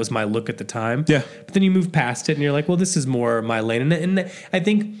because that was my look at the time. Yeah. But then you move past it and you're like, well, this is more my lane. And I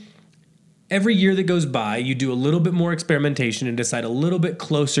think every year that goes by, you do a little bit more experimentation and decide a little bit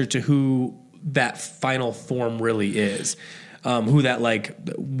closer to who that final form really is. Who that like,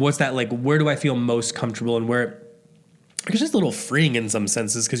 what's that like, where do I feel most comfortable and where it's just a little freeing in some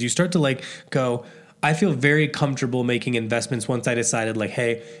senses because you start to like go, I feel very comfortable making investments once I decided like,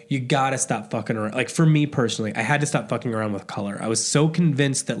 hey, you gotta stop fucking around. Like for me personally, I had to stop fucking around with color. I was so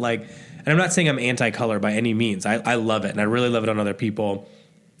convinced that like, and I'm not saying I'm anti-color by any means. I love it and I really love it on other people.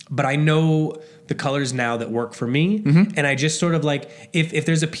 But I know the colors now that work for me. And I just sort of like, if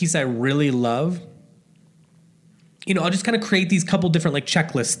there's a piece I really love, you know, I'll just kind of create these couple different like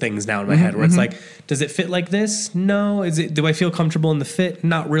checklist things now in my head where it's like, does it fit like this? No. Do I feel comfortable in the fit?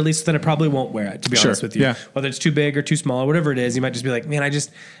 Not really. So then I probably won't wear it, to be honest with you. Yeah. Whether it's too big or too small or whatever it is, you might just be like, man,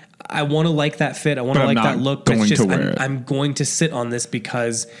 I want to like that fit. I want to like that look. But it's just, I'm going to sit on this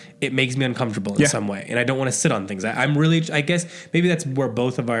because it makes me uncomfortable in some way. And I don't want to sit on things. I'm really, I guess maybe that's where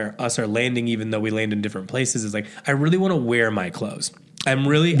both of us are landing, even though we land in different places, is like, I really want to wear my clothes. I've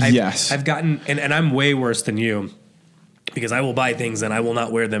gotten, and I'm way worse than you. Because I will buy things and I will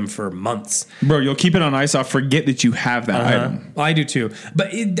not wear them for months. Bro, you'll keep it on ice. I'll forget that you have that item. I do too. But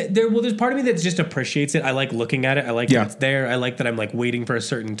there's part of me that just appreciates it. I like looking at it. I like that it's there. I like that I'm like waiting for a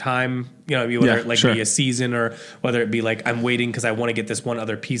certain time. You know, whether it like be a season or whether it be like I'm waiting because I want to get this one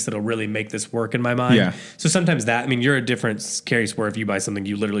other piece that'll really make this work in my mind. Yeah. So sometimes that, I mean, you're a different case where if you buy something,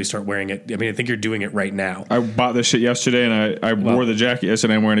 you literally start wearing it. I mean, I think you're doing it right now. I bought this shit yesterday and I wore the jacket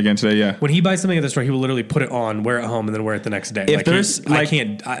yesterday. I'm wearing it again today. Yeah. When he buys something at the store, he will literally put it on, wear it home, and then wear it the next day. If there's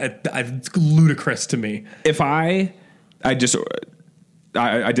it's ludicrous to me. If I did this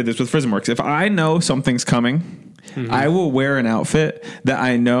with Frismworks. If I know something's coming, I will wear an outfit that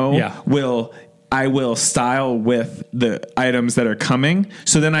I know I will style with the items that are coming.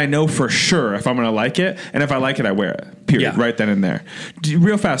 So then I know for sure if I'm going to like it. And if I like it, I wear it. Period. Right then and there.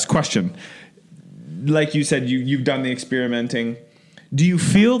 Real fast question. Like you said, you've done the experimenting. Do you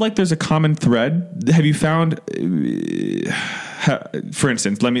feel like there's a common thread? Have you found, for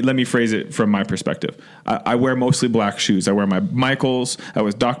instance, let me phrase it from my perspective. I wear mostly black shoes. I wear my Michaels. I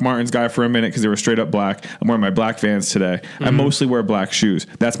was Doc Martens guy for a minute because they were straight up black. I'm wearing my black Vans today. I mostly wear black shoes.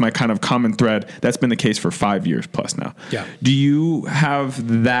 That's my kind of common thread. That's been the case for 5 years plus now. Yeah. Do you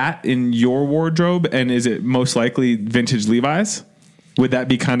have that in your wardrobe? And is it most likely vintage Levi's? Would that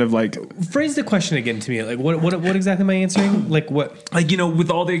be kind of like... Phrase the question again to me. Like, what exactly am I answering? Like, what? Like, you know, with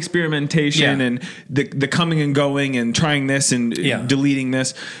all the experimentation and the coming and going and trying this and deleting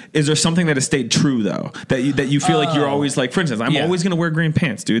this, is there something that has stayed true, though? That you feel like you're always like... For instance, I'm always going to wear green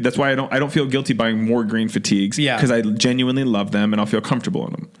pants, dude. That's why I don't feel guilty buying more green fatigues. Yeah. Because I genuinely love them and I'll feel comfortable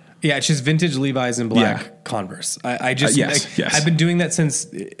in them. Yeah, it's just vintage Levi's and black Converse. I just, I've been doing that since,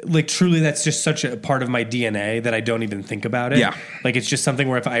 like, truly that's just such a part of my DNA that I don't even think about it. Yeah. Like, it's just something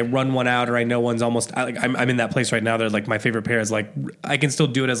where if I run one out or I know one's almost, I'm in that place right now. They're like, my favorite pair is like, I can still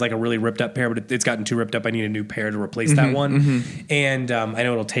do it as like a really ripped up pair, but it's gotten too ripped up. I need a new pair to replace that one. And I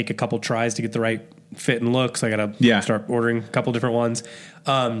know it'll take a couple tries to get the right fit and look. So I got to start ordering a couple different ones.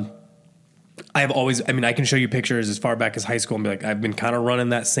 I have always, I mean, I can show you pictures as far back as high school and be like, I've been kind of running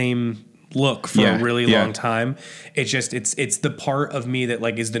that same look for a really long time. It's just it's the part of me that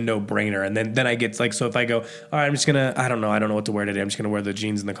like is the no-brainer. And then I get like, so if I go, all right, I'm just gonna, I don't know what to wear today. I'm just gonna wear the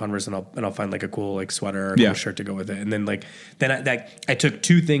jeans and the Converse, and I'll find like a cool like sweater or a cool shirt to go with it. And then like I took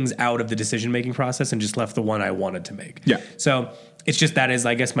two things out of the decision making process and just left the one I wanted to make. Yeah. So it's just that is,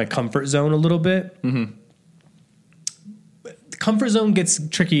 I guess, my comfort zone a little bit. Mm-hmm. The comfort zone gets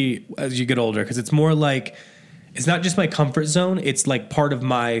tricky as you get older because it's more like, it's not just my comfort zone. It's like part of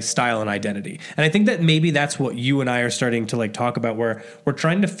my style and identity. And I think that maybe that's what you and I are starting to like talk about, where we're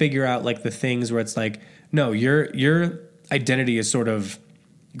trying to figure out like the things where it's like, no, your identity is sort of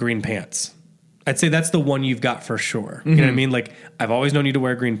green pants. I'd say that's the one you've got for sure. You know what I mean? Like, I've always known you to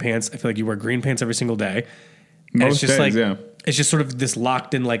wear green pants. I feel like you wear green pants every single day. Most it's just days, like, it's just sort of this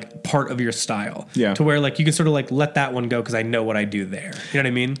locked in like part of your style. Yeah. To where like you can sort of like let that one go because I know what I do there. You know what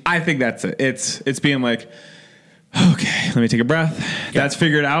I mean? I think that's it. It's being like, okay, let me take a breath. Yeah. That's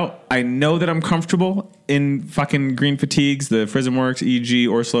figured out. I know that I'm comfortable in fucking green fatigues, the Frismworks, EG,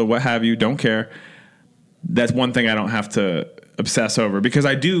 Orslo, what have you. Don't care. That's one thing I don't have to obsess over, because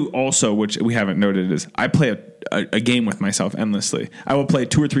I do also, which we haven't noted, is I play a game with myself endlessly. I will play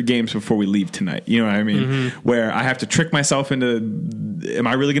 2 or 3 games before we leave tonight. You know what I mean? Mm-hmm. Where I have to trick myself into, am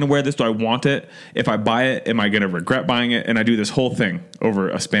I really going to wear this? Do I want it? If I buy it, am I going to regret buying it? And I do this whole thing over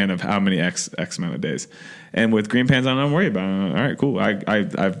a span of how many X amount of days. And with green pants on, I don't worry about it. All right, cool.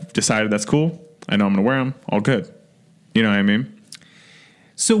 I've decided that's cool. I know I'm going to wear them. All good. You know what I mean?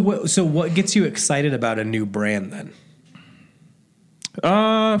 So what gets you excited about a new brand then?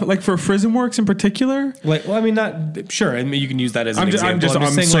 Like for Frismworks in particular? Like, well, I mean, not sure. I mean, you can use that as an example.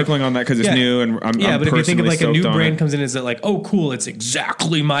 I'm saying, circling on that because it's new, and I'm but if you think of like a new brand it. comes in, is it like, oh, cool, it's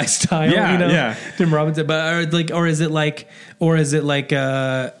exactly my style? Yeah, you know? yeah. Tim Robinson, or is it like,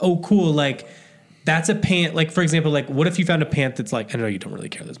 oh, cool, like that's a pant. Like, for example, like what if you found a pant that's like, I know you don't really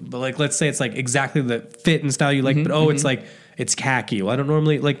care this, but like, let's say it's like exactly the fit and style you like, but it's like, it's khaki. Well, I don't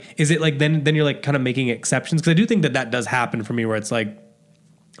normally like, is it like, then you're like kind of making exceptions? Cause I do think that does happen for me, where it's like,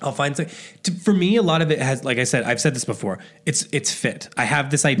 I'll find something. For me, a lot of it has, like I said, I've said this before, it's fit. I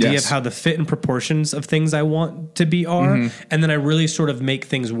have this idea of how the fit and proportions of things I want to be are, and then I really sort of make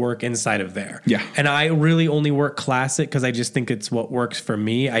things work inside of there. Yeah. And I really only work classic because I just think it's what works for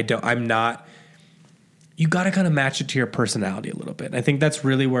me. I'm not, you got to kind of match it to your personality a little bit. And I think that's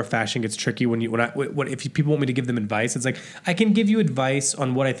really where fashion gets tricky. If people want me to give them advice, it's like, I can give you advice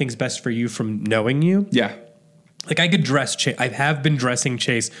on what I think is best for you from knowing you. Yeah. Like I could dress Chase. I have been dressing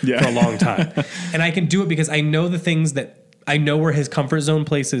Chase for a long time. And I can do it because I know the things that I know where his comfort zone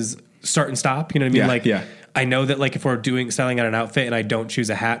places start and stop. You know what I mean? I know that like if we're styling on an outfit and I don't choose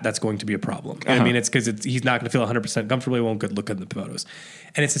a hat, that's going to be a problem. You know what I mean? It's because he's not going to feel 100% comfortable. He won't look good in the photos.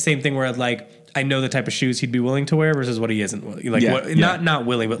 And it's the same thing where like I know the type of shoes he'd be willing to wear versus what he isn't willing. Like not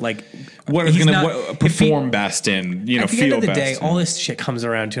willing, but like what is going to perform best in, you know, feel best. At the end of the day, all this shit comes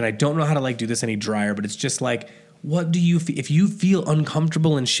around to, and I don't know how to like do this any drier, but it's just like, what do you feel? If you feel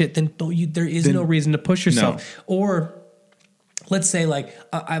uncomfortable and shit, then there is no reason to push yourself. No. Or let's say like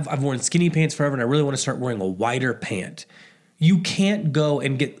I've worn skinny pants forever and I really want to start wearing a wider pant. You can't go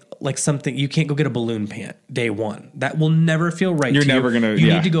and get like something. You can't go get a balloon pant day one. That will never feel right. You're never gonna.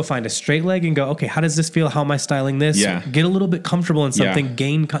 You need to go find a straight leg and go, okay, how does this feel? How am I styling this? Yeah. Get a little bit comfortable in something.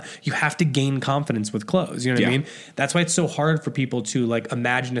 You have to gain confidence with clothes. You know what I mean? That's why it's so hard for people to like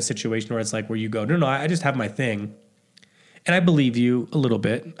imagine a situation where it's like where you go, no, I just have my thing. And I believe you a little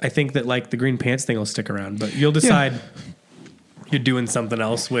bit. I think that like the green pants thing will stick around, but you'll decide you're doing something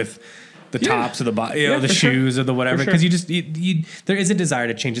else with the tops or the the shoes or the whatever. Because you there is a desire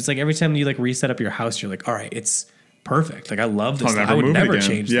to change. It's like every time you like reset up your house, you're like, all right, it's perfect. Like I love this. I would never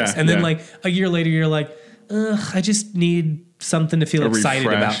change this. And then like a year later, you're like, I just need something to feel excited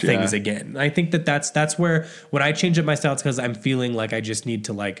about things again. I think that's where when I change up my style, it's because I'm feeling like I just need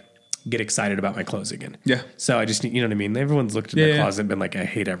to like get excited about my clothes again. Yeah. So I just, you know what I mean? Everyone's looked in their closet and been like, I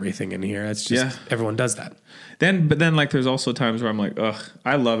hate everything in here. It's just, everyone does that. But then like there's also times where I'm like, ugh,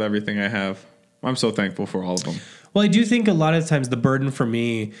 I love everything I have. I'm so thankful for all of them. Well, I do think a lot of times the burden for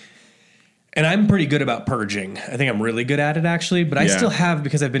me, and I'm pretty good about purging. I think I'm really good at it actually, but I still have,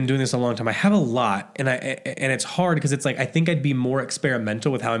 because I've been doing this a long time, I have a lot and it's hard because it's like, I think I'd be more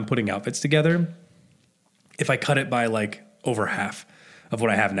experimental with how I'm putting outfits together if I cut it by like over half of what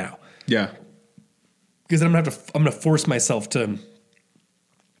I have now. Yeah. Because then I'm gonna force myself to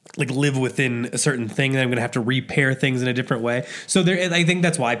like live within a certain thing, and I'm gonna have to repair things in a different way. So I think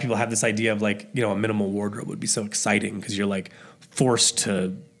that's why people have this idea of like, you know, a minimal wardrobe would be so exciting because you're like forced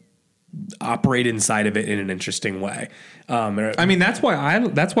to operate inside of it in an interesting way. I mean, that's why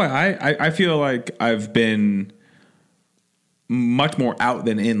I feel like I've been much more out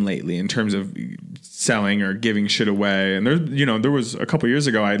than in lately in terms of selling or giving shit away. And there was a couple years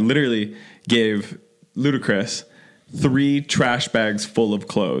ago, I literally gave Ludacris 3 trash bags full of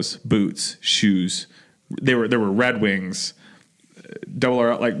clothes, boots, shoes. There were Red Wings, Double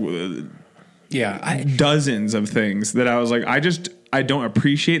R, like dozens of things that I was like, I don't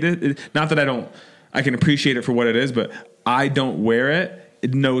appreciate it. Not that I can appreciate it for what it is, but I don't wear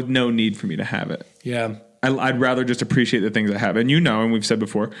it. No need for me to have it. Yeah. I'd rather just appreciate the things I have. And and we've said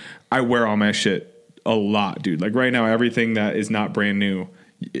before, I wear all my shit a lot, dude. Like right now, everything that is not brand new,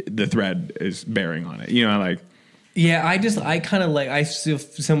 the thread is bearing on it. Yeah, I kind of like,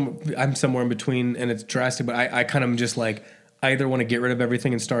 I'm somewhere in between, and it's drastic, but I kind of just like, I either want to get rid of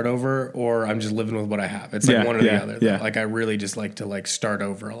everything and start over, or I'm just living with what I have. It's like one or the other. Yeah. Like I really just like to like start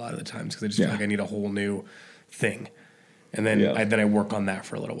over a lot of the times because I just feel like I need a whole new thing. And then I work on that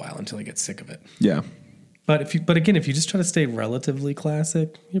for a little while until I get sick of it. Yeah. But again, if you just try to stay relatively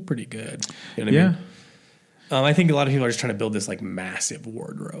classic, you're pretty good. You know what I mean? I think a lot of people are just trying to build this like massive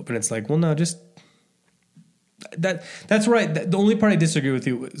wardrobe, and it's like, well, no, just that's right. The only part I disagree with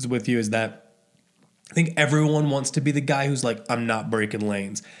you is that I think everyone wants to be the guy who's like, I'm not breaking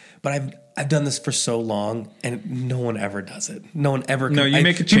lanes, but I've done this for so long, and no one ever does it. No one ever. No, you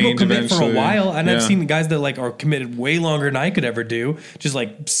make a change. People commit eventually. for a while, and I've seen guys that like are committed way longer than I could ever do. Just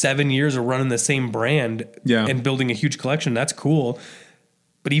like 7 years of running the same brand and building a huge collection. That's cool.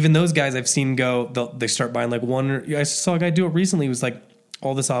 But even those guys I've seen they start buying like one. I saw a guy do it recently. He was like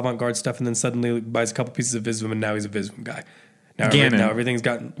all this avant-garde stuff, and then suddenly buys a couple pieces of Visvim, and now he's a Visvim guy. Now everything's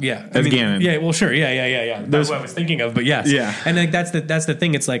gotten Gannon. Yeah, well, sure, yeah. That's what I was thinking of, but yes, yeah. And like that's the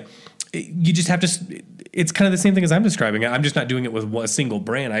thing. It's like you just have to. It's kind of the same thing as I'm describing it. I'm just not doing it with a single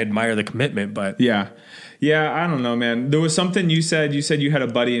brand. I admire the commitment, but yeah. I don't know, man. There was something you said. You said you had a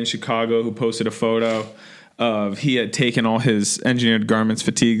buddy in Chicago who posted a photo of he had taken all his engineered garments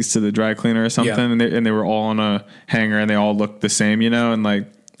fatigues to the dry cleaner or something, and they were all on a hanger and they all looked the same, and like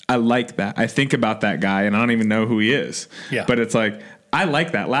I like that. I think about that guy and I don't even know who he is. Yeah. But it's like I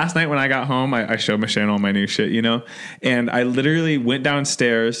like that. Last night when I got home, I showed Michelle all my new shit, and I literally went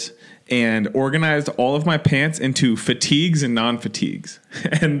downstairs and organized all of my pants into fatigues and non-fatigues.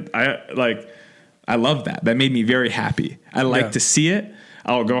 And I love that. That made me very happy. I like to see it.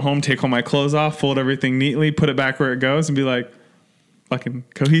 I'll go home, take all my clothes off, fold everything neatly, put it back where it goes, and be like, fucking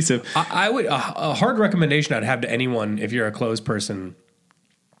cohesive. I would a hard recommendation I'd have to anyone if you're a clothes person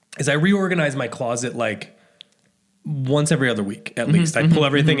is I reorganize my closet like once every other week at least. I pull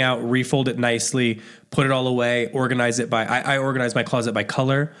everything out, refold it nicely, put it all away, organize it by. I organize my closet by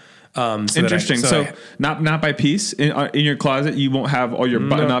color. Interesting. So not by piece in your closet. You won't have all your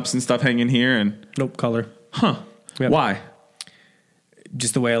button ups and stuff hanging here. And nope, color. Huh? Yep. Why?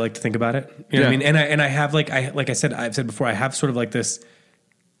 Just the way I like to think about it. You know what I mean? And I have I've said before, I have sort of like this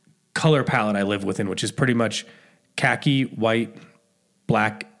color palette I live within, which is pretty much khaki, white,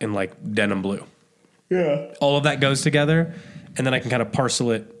 black, and like denim blue. Yeah. All of that goes together, and then I can kind of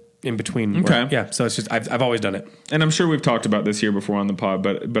parcel it in between. Okay. So it's just I've always done it. And I'm sure we've talked about this here before on the pod,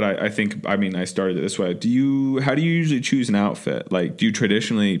 but I think I started it this way. How do you usually choose an outfit? Like, do you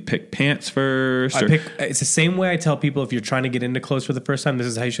traditionally pick pants first? It's the same way I tell people if you're trying to get into clothes for the first time, this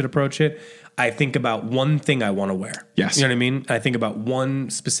is how you should approach it. I think about one thing I want to wear. Yes. You know what I mean? I think about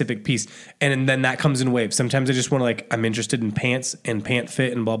one specific piece, and then that comes in waves. Sometimes I just want to I'm interested in pants and pant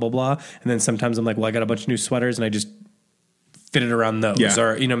fit and blah blah blah, and then sometimes I'm like, well, I got a bunch of new sweaters and I just fit it around those,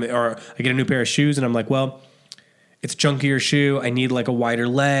 or I get a new pair of shoes and I'm like, well, it's a chunkier shoe. I need like a wider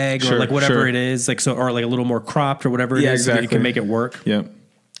leg or like whatever it is, or like a little more cropped or whatever it is, so that you can make it work. Yeah.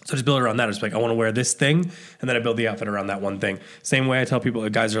 So just build it around that. It's like, I want to wear this thing, and then I build the outfit around that one thing. Same way I tell people,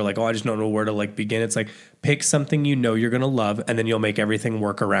 guys are like, oh, I just don't know where to begin. It's like, pick something you're going to love, and then you'll make everything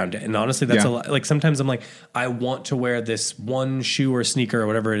work around it. And honestly, that's a lot. Like sometimes I'm like, I want to wear this one shoe or sneaker or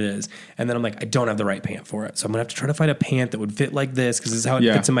whatever it is, and then I'm like, I don't have the right pant for it. So I'm going to have to try to find a pant that would fit like this because this is how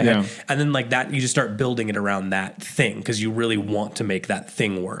it fits in my head. And then like that, you just start building it around that thing because you really want to make that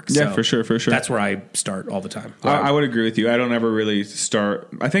thing work. Yeah, so for sure. That's where I start all the time. I would agree with you. I don't ever really start.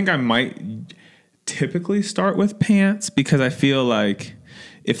 I think I might typically start with pants because I feel like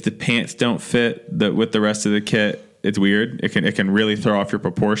if the pants don't fit with the rest of the kit, it's weird. It can really throw off your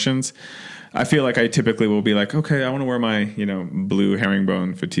proportions. I feel like I typically will be like, okay, I want to wear my blue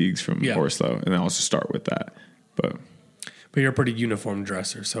herringbone fatigues from Horslow, and then I'll just start with that. But you're a pretty uniform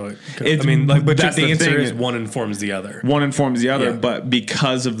dresser, so but that's the answer thing. Is one informs the other. One informs the other, but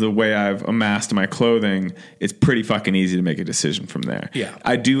because of the way I've amassed my clothing, it's pretty fucking easy to make a decision from there. Yeah,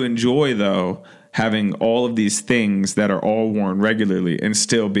 I do enjoy though having all of these things that are all worn regularly and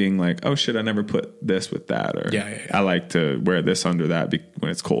still being like, oh shit, I never put this with that, or I like to wear this under that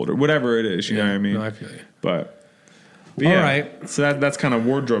when it's cold, or whatever it is. You know what I mean? No, I feel you. But all right. So that's kind of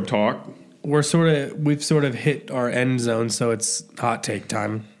wardrobe talk. We've sort of hit our end zone, so it's hot take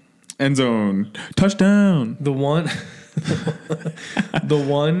time. End zone touchdown. The one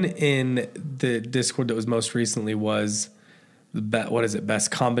in the Discord that was most recently was best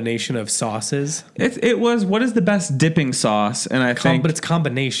combination of sauces. It was what is the best dipping sauce, and I think, but it's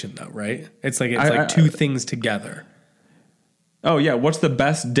combination though, right? It's like two things together. Oh yeah, what's the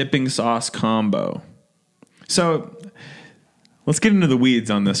best dipping sauce combo? So let's get into the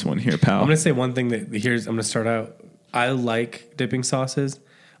weeds on this one here, pal. I'm gonna say one thing I'm gonna start out. I like dipping sauces.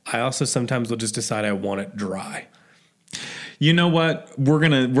 I also sometimes will just decide I want it dry. You know what? We're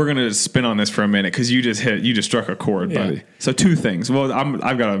gonna spin on this for a minute because you just struck a chord, buddy. So two things. Well,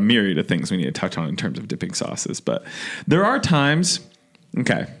 I've got a myriad of things we need to touch on in terms of dipping sauces, but there are times.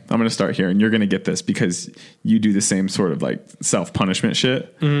 Okay, I'm gonna start here, and you're gonna get this because you do the same sort of like self-punishment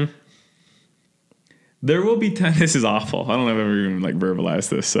shit. Mm-hmm. There will be times. This is awful. I don't know if I've ever even like verbalized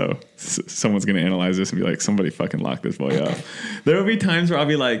this, so someone's gonna analyze this and be like, "Somebody fucking lock this boy up." There will be times where I'll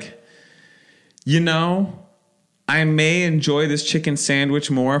be like, I may enjoy this chicken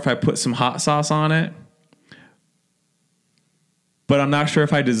sandwich more if I put some hot sauce on it, but I'm not sure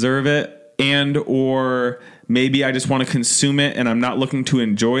if I deserve it, or maybe I just want to consume it and I'm not looking to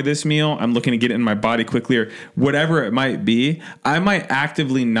enjoy this meal. I'm looking to get it in my body quickly, or whatever it might be. I might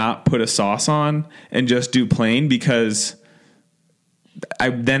actively not put a sauce on and just do plain because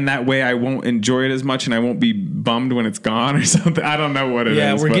then that way I won't enjoy it as much and I won't be bummed when it's gone or something. I don't know what it is.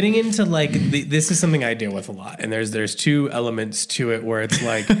 Yeah, we're getting into like this is something I deal with a lot, and there's two elements to it where it's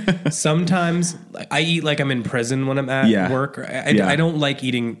like sometimes I eat like I'm in prison when I'm at work. I don't like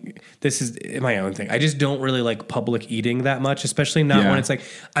eating. This is my own thing. I just don't really like public eating that much, especially not when it's like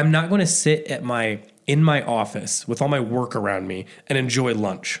I'm not going to sit in my office with all my work around me and enjoy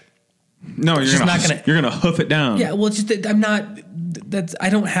lunch. No, you're gonna hoof it down. Yeah, well, it's just I'm not. I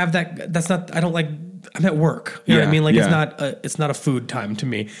don't have that. That's not. I don't like. I'm at work. You know what I mean? Like it's not a food time to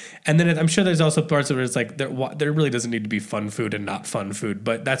me. And then I'm sure there's also parts of it. It's like there really doesn't need to be fun food and not fun food,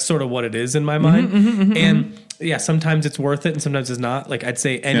 but that's sort of what it is in my mind. And yeah, sometimes it's worth it, and sometimes it's not. Like I'd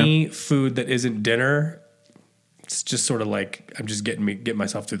say any food that isn't dinner. It's just sort of like I'm just getting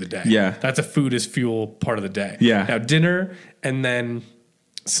myself through the day. Yeah, that's a food is fuel part of the day. Yeah. Now dinner and then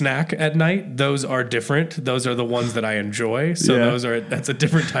snack at night, those are different. Those are the ones that I enjoy. So that's a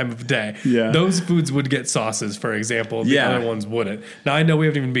different time of day. Yeah. Those foods would get sauces, for example. The other ones wouldn't. Now I know we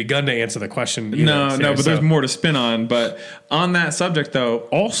haven't even begun to answer the question either. No, but there's more to spin on. But on that subject though,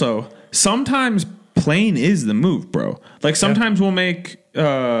 also sometimes plain is the move, bro. Like sometimes we'll make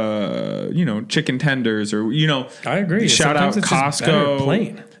chicken tenders or I agree. Shout sometimes out Costco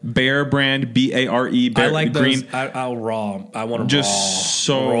plain. Bear brand BARE. I like green. Those. I'll raw. I want them just raw.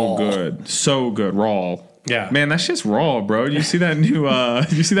 So good, so good raw. Yeah, man, that shit's raw, bro. You see that new?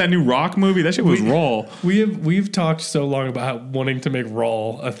 You see that new Rock movie? That shit was raw. We've talked so long about how wanting to make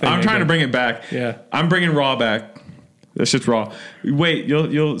raw a thing. I'm trying to bring it back. Yeah, I'm bringing raw back. That shit's raw. Wait,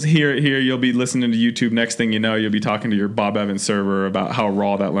 you'll hear it here. You'll be listening to YouTube. Next thing you know, you'll be talking to your Bob Evans server about how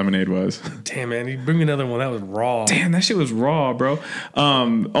raw that lemonade was. Damn, man, you bring me another one. That was raw. Damn, that shit was raw, bro.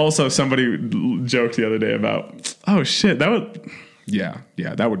 Also, somebody joked the other day about, oh shit, that would. Yeah,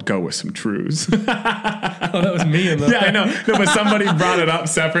 that would go with some trues. That was me. I know. No, but somebody brought it up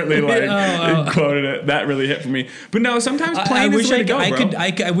separately, and quoted it. That really hit for me. But no, sometimes plain is the way to go, bro.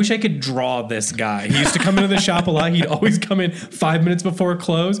 I wish I could draw this guy. He used to come into the shop a lot. He'd always come in 5 minutes before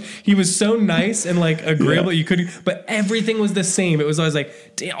close. He was so nice and like agreeable. You couldn't. But everything was the same. It was always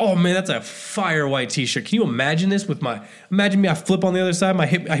like, damn, oh man, that's a fire white T-shirt. Can you imagine this with imagine me? I flip on the other side. I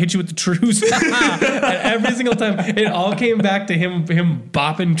hit you with the trues. And every single time, it all came back to him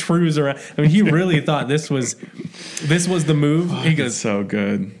bopping trues around. I mean, he really thought this was the move. He goes, it's so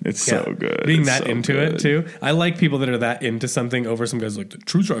good. It's so good. Being that into it too. I like people that are that into something over some guys like the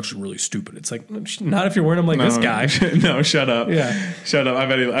trues are actually really stupid. It's like not if you're wearing them like this guy. No, shut up. Yeah, shut up. I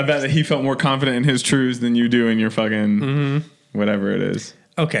bet that he felt more confident in his trues than you do in your fucking whatever it is.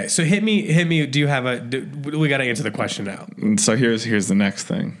 Okay, so hit me. Do you have we got to answer the question now. And so here's the next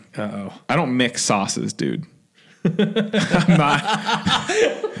thing. Uh-oh. I don't mix sauces, dude. I'm not.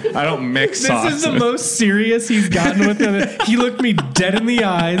 I don't mix sauces. This is the most serious he's gotten with it. He looked me dead in the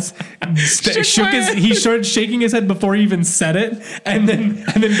eyes, he started shaking his head before he even said it, and then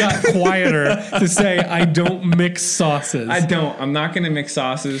got quieter to say, I don't mix sauces. I'm not going to mix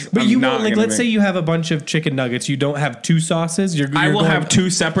sauces. But you won't, like, let's say you have a bunch of chicken nuggets. You don't have two sauces. I will have two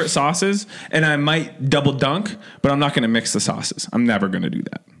separate sauces, and I might double dunk, but I'm not going to mix the sauces. I'm never going to do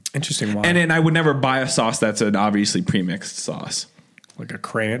that. Interesting. Why? And then I would never buy a sauce that's an obviously pre-mixed sauce. Like a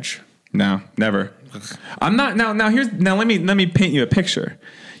Cranch? No, never. I'm not. Now let me paint you a picture.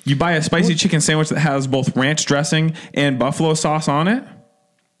 You buy a spicy chicken sandwich that has both ranch dressing and buffalo sauce on it.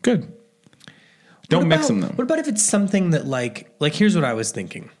 Good. Don't mix them though. What about if it's something that like here's what I was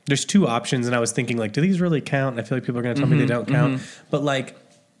thinking. There's two options, and I was thinking, like, do these really count? And I feel like people are going to tell me they don't count. But like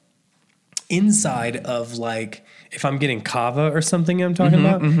inside of, like, if I'm getting kava or something I'm talking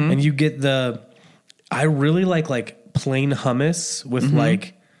about, and you get I really like plain hummus with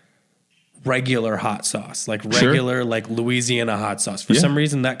like regular hot sauce, like regular like Louisiana hot sauce. For some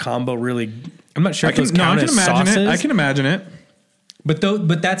reason, that combo really, I'm not sure if those count as sauces. I can imagine it.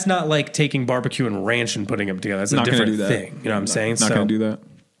 But that's not like taking barbecue and ranch and putting them together. That's a different thing. You know what I'm saying? Not going to do that.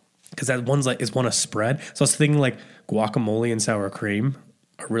 Because that one's like, is one a spread. So I was thinking like guacamole and sour cream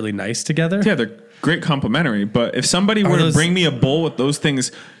are really nice together. Yeah, they're great complementary. But if somebody were to bring me a bowl with those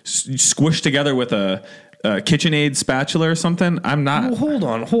things squished together with a KitchenAid spatula or something, I'm not.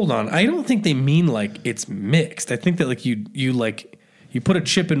 Well, hold on. I don't think they mean like it's mixed. I think that like you put a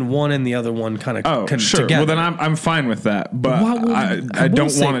chip in one and the other one kind of sure. together. Well, then I'm fine with that, but I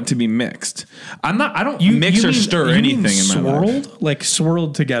don't want it to be mixed. I don't mix or stir anything in my life. Like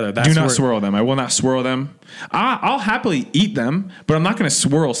swirled together. Do not swirl them. I will not swirl them. I'll happily eat them, but I'm not going to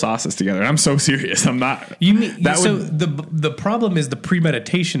swirl sauces together. I'm so serious. I'm not. You mean the problem is the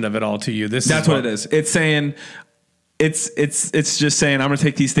premeditation of it all to you. That's what it is. It's saying. It's just saying I'm going to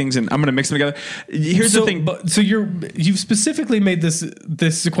take these things and I'm going to mix them together. Here's the thing. So you've specifically made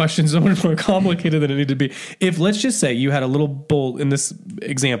this question so much more complicated than it needed to be. If let's just say you had a little bowl in this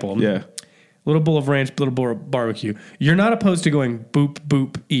example, little bowl of ranch, little bowl of barbecue. You're not opposed to going boop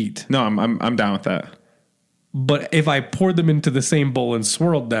boop eat. No, I'm down with that. But if I poured them into the same bowl and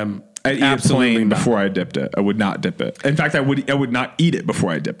swirled them, I'd eat it plain before I dipped it. I would not dip it. In fact, I would not eat it before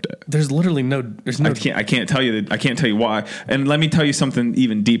I dipped it. There's literally no. I can't tell you that. I can't tell you why. And let me tell you something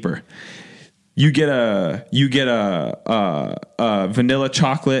even deeper. You get a vanilla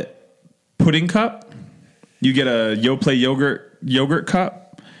chocolate pudding cup. You get a Yoplait yogurt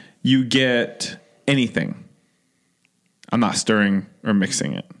cup. You get anything. I'm not stirring or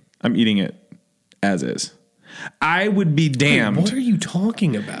mixing it. I'm eating it as is. I would be damned. What are you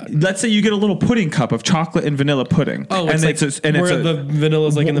talking about? Let's say you get a little pudding cup of chocolate and vanilla pudding. Oh, and it's the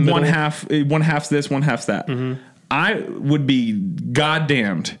vanilla's like in the middle. One half's this, one half's that. Mm-hmm. I would be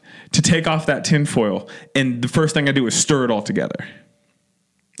goddamned to take off that tinfoil, and the first thing I do is stir it all together.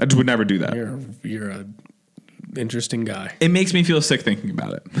 I just would never do that. You're a interesting guy. It makes me feel sick thinking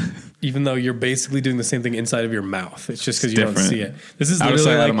about it. Even though you're basically doing the same thing inside of your mouth. It's just because you don't see it. This is out literally of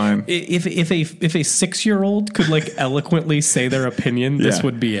sight, like out of mind. If a 6-year-old could like eloquently say their opinion, this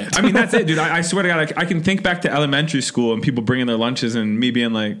would be it. I mean, that's it, dude. I swear to God, I can think back to elementary school and people bringing their lunches and me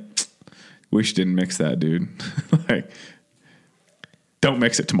being like, wish didn't mix that, dude. Like, don't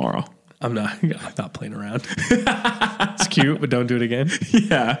mix it tomorrow. I'm not playing around. It's cute, but don't do it again.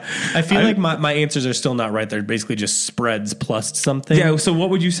 Yeah. I feel like my answers are still not right. They're basically just spreads plus something. Yeah. So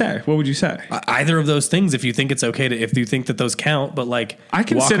what would you say? Either of those things, if you think it's okay if you think that those count, but like I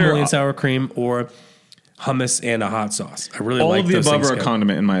consider guacamole and sour cream or hummus and a hot sauce. I really all like of the those above things are a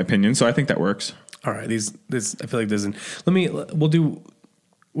condiment in my opinion. So I think that works. All right. This I feel like this isn't.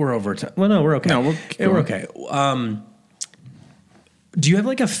 We're over time. Well, no, we're okay. No, we're okay. Do you have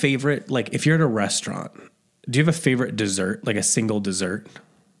like a favorite, like if you're at a restaurant, do you have a favorite dessert, like a single dessert?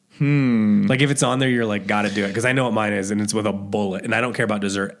 Like if it's on there, you're like, gotta do it. Because I know what mine is, and it's with a bullet, and I don't care about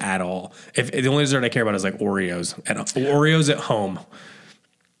dessert at all. If the only dessert I care about is like Oreos. Oreos at home.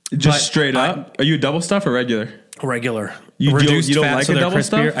 Just straight up? Are you a double stuff or regular? Regular. You don't like a double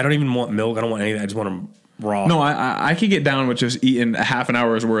stuff? I don't even want milk. I don't want anything. I just want them raw. No, I could get down with just eating a half an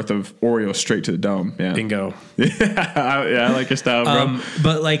hour's worth of Oreos straight to the dome. Yeah. Bingo. Yeah, I like your style, bro.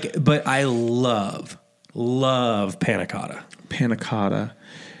 But I love panna cotta. Panna cotta.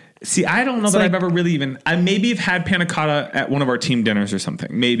 See, I don't know that I've ever really I maybe have had panna cotta at one of our team dinners or something.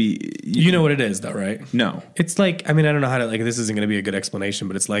 Maybe. You know what it is though, right? No. It's like, I mean, I don't know how to, like, this isn't going to be a good explanation,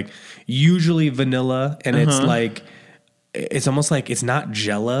 but it's like usually vanilla and it's like, it's almost like it's not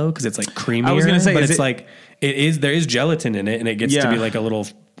Jell-O because it's like creamier. I was going to say, but it's like there is gelatin in it, and it gets to be like a little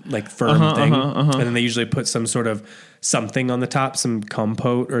like firm thing, and then they usually put some sort of something on the top, some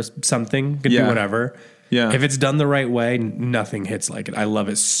compote or something. Could be whatever. Yeah. If it's done the right way, nothing hits like it. I love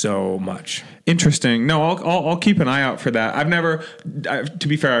it so much. Interesting. No, I'll keep an eye out for that. I've never, to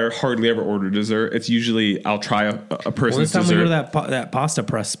be fair, I hardly ever order dessert. It's usually I'll try a person's Well, this time dessert. we go to that pasta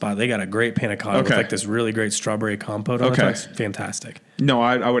press spot, they got a great panna cotta with like this really great strawberry compote on it. It's fantastic. No,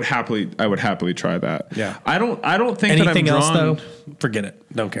 I would happily try that. Yeah. I don't think Anything that I'm else drawn, though, forget it.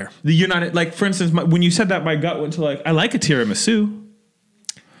 Don't care. The United, like for instance, when you said that, my gut went to like I like a tiramisu.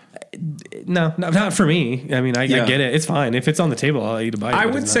 No, not for me. I mean, I get it. It's fine. If it's on the table, I'll eat a bite. I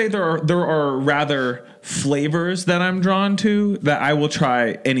would say there are rather flavors that I'm drawn to that I will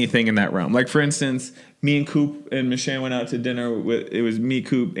try anything in that realm. Like for instance, me and Coop and Michelle went out to dinner. It was me,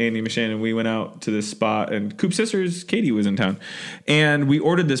 Coop, Andy, Michelle, and we went out to this spot. And Coop's sister's Katie was in town, and we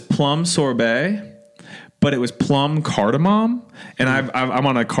ordered this plum sorbet. But it was plum cardamom, and I'm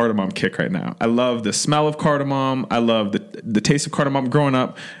on a cardamom kick right now. I love the smell of cardamom. I love the taste of cardamom. Growing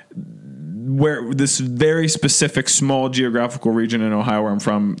up, where this very specific small geographical region in Ohio where I'm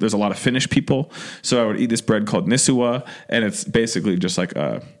from, there's a lot of Finnish people. So I would eat this bread called nisua, and it's basically just like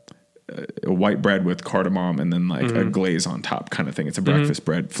a white bread with cardamom and then like a glaze on top kind of thing. It's a breakfast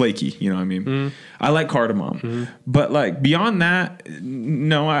bread, flaky, you know what I mean? I like cardamom, but like beyond that,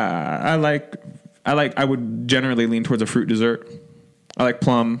 no, I would generally lean towards a fruit dessert. I like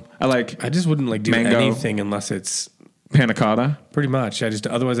plum. I just wouldn't like do mango, anything unless it's panna cotta. Pretty much.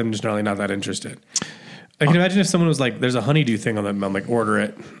 Otherwise I'm just really not that interested. I can imagine if someone was like, there's a honeydew thing on that. I'm like, order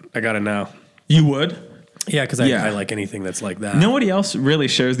it. I got it now. You would? Yeah, because I like anything that's like that. Nobody else really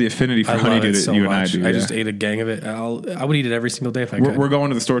shares the affinity for honeydew that so you much. and I do. I just ate a gang of it. I would eat it every single day if I could. We're going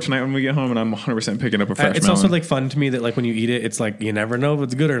to the store tonight when we get home, and I'm 100% picking up a fresh It's melon. also like fun to me that like when you eat it, it's like you never know if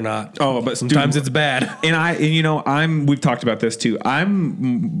it's good or not. Oh, but sometimes it's bad. And we've talked about this too.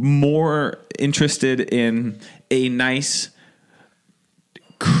 I'm more interested in a nice,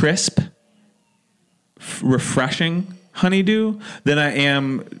 crisp, refreshing honeydew than I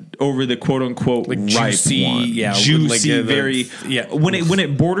am over the quote unquote like ripe juicy, one. yeah, Juicy, like, very. When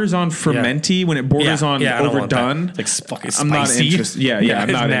it borders on fermenty, when it borders on overdone, like fucking spicy. I'm not interested. Yeah,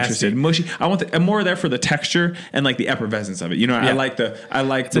 I'm not nasty. interested. Mushy. I'm more there for the texture and like the effervescence of it. You know, I like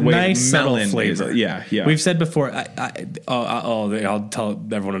the way nice melon flavor. is. Yeah. We've said before. I'll tell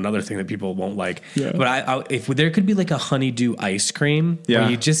everyone another thing that people won't like. Yeah. But if there could be like a honeydew ice cream, where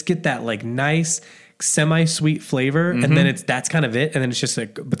you just get that like nice semi-sweet flavor, and then that's kind of it, and then it's just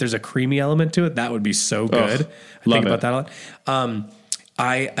like, but there's a creamy element to it. That would be so good. I think about that a lot.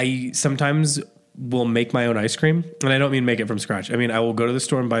 I sometimes will make my own ice cream, and I don't mean make it from scratch. I mean I will go to the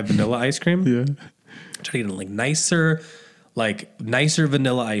store and buy vanilla ice cream. Try to get like nicer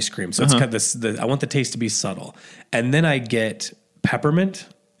vanilla ice cream. So it's kind of I want the taste to be subtle, and then I get peppermint.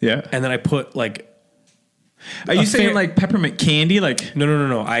 Yeah, and then I put like. Are you saying like peppermint candy? Like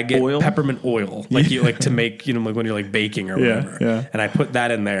no. I get oil? peppermint oil, like you like to make, like when you're like baking or whatever. Yeah. And I put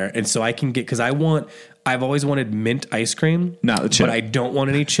that in there, and so I can get, because I've always wanted mint ice cream, not the chip, but I don't want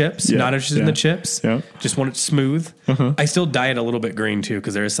any chips. Not interested in the chips. Just want it smooth. I still dye it a little bit green too,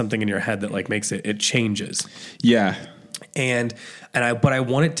 because there is something in your head that like makes it changes. Yeah. But I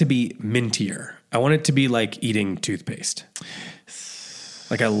want it to be mintier. I want it to be like eating toothpaste.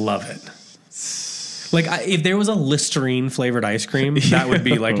 Like I love it. Like if there was a Listerine flavored ice cream, that would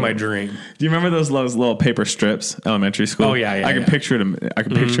be like my dream. Do you remember those little paper strips, elementary school? Oh yeah. I can picture it. I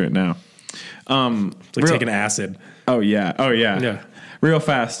can picture it now. It's like taking acid. Oh yeah. Yeah. Real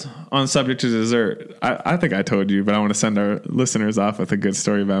fast on subject to dessert. I think I told you, but I want to send our listeners off with a good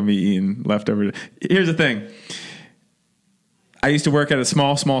story about me eating leftover. Here's the thing. I used to work at a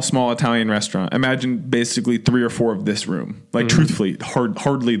small Italian restaurant. Imagine basically 3 or 4 of this room. Like truthfully,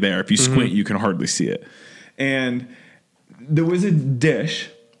 hardly there. If you squint, you can hardly see it. And there was a dish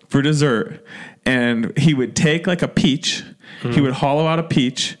for dessert, and he would take like a peach. He would hollow out a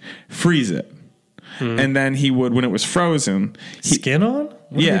peach, freeze it, and then he would, when it was frozen, skin on.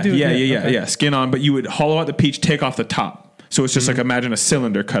 Yeah. Skin on. But you would hollow out the peach, take off the top. So it's just like imagine a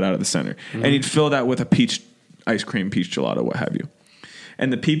cylinder cut out of the center, and he'd fill that with a peach. Ice cream, peach gelato, what have you.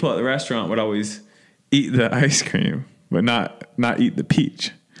 And the people at the restaurant would always eat the ice cream, but not eat the peach.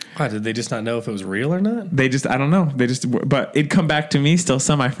 Why, did they just not know if it was real or not? I don't know. But it'd come back to me still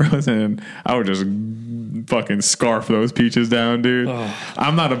semi-frozen, and I would just fucking scarf those peaches down, dude. Oh.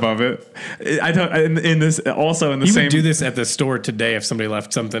 I'm not above it. I don't. In this, also in the you same. You would do this at the store today if somebody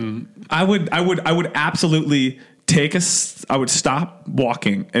left something. I would absolutely I would stop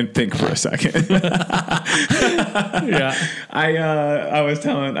walking and think for a second. Yeah. I was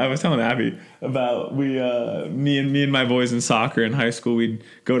telling Abby about me and my boys in soccer in high school. We'd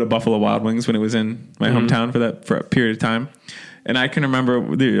go to Buffalo Wild Wings when it was in my hometown for a period of time. And I can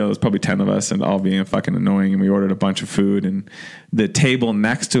remember, there was probably 10 of us and all being fucking annoying. And we ordered a bunch of food. And the table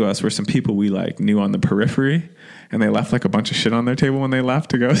next to us were some people we like knew on the periphery. And they left like a bunch of shit on their table when they left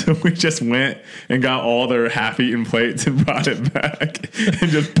to go. So we just went and got all their half-eaten plates and brought it back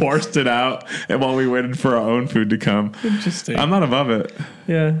and just parsed it out. And while we waited for our own food to come. Interesting. I'm not above it.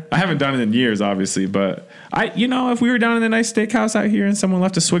 Yeah. I haven't done it in years, obviously. But if we were down in a nice steakhouse out here and someone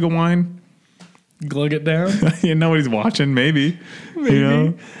left a swig of wine, glug it down. Nobody's watching. Maybe.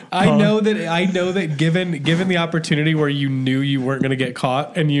 I know that given the opportunity where you knew you weren't going to get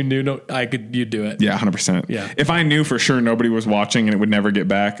caught and you knew you'd do it. Yeah, 100%. Yeah. If I knew for sure nobody was watching and it would never get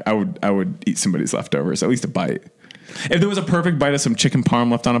back, I would eat somebody's leftovers, at least a bite. If there was a perfect bite of some chicken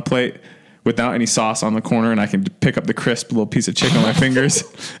parm left on a plate without any sauce on the corner and I can pick up the crisp little piece of chicken on my fingers,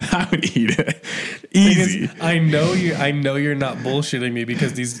 I would eat it. Easy. I know you're not bullshitting me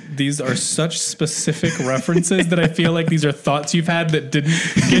because these are such specific references that I feel like these are thoughts you've had that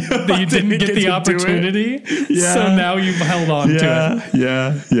you didn't get the opportunity. Yeah. So now you've held on to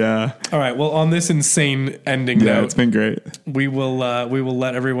it. Yeah. All right. Well, on this insane ending note, it's been great. We will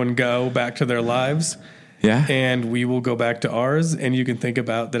let everyone go back to their lives. Yeah. And we will go back to ours. And you can think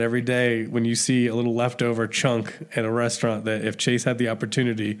about that every day when you see a little leftover chunk at a restaurant, that if Chase had the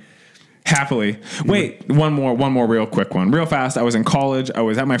opportunity. Happily. Wait, one more real quick one. Real fast. I was in college. I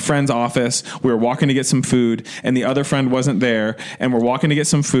was at my friend's office. We were walking to get some food and the other friend wasn't there. And we're walking to get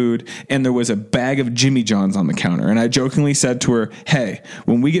some food and there was a bag of Jimmy John's on the counter. And I jokingly said to her, hey,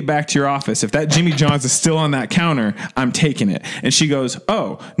 when we get back to your office, if that Jimmy John's is still on that counter, I'm taking it. And she goes,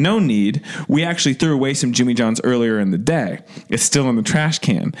 oh, no need. We actually threw away some Jimmy John's earlier in the day. It's still in the trash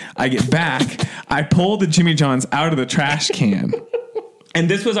can. I get back. I pull the Jimmy John's out of the trash can. And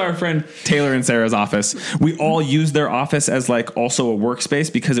this was our friend Taylor and Sarah's office. We all used their office as like also a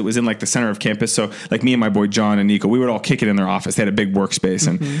workspace because it was in like the center of campus. So like me and my boy John and Nico, we would all kick it in their office. They had a big workspace.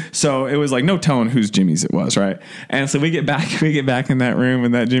 And so it was like no telling whose Jimmy's it was, right? And so we get back in that room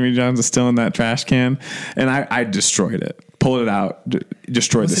and that Jimmy John's is still in that trash can. And I destroyed it, pulled it out,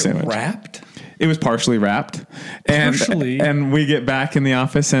 destroyed the sandwich. Wrapped? It was partially wrapped. And we get back in the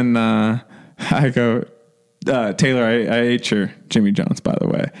office and I go, Taylor, I ate your Jimmy John's, by the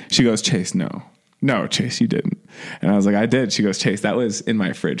way. She goes, Chase, no, Chase, you didn't. And I was like, I did. She goes, Chase, that was in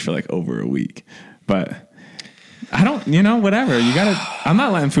my fridge for like over a week. But I don't, whatever. I'm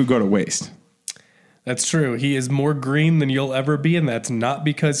not letting food go to waste. That's true. He is more green than you'll ever be. And that's not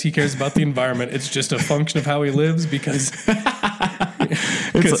because he cares about the environment. It's just a function of how he lives because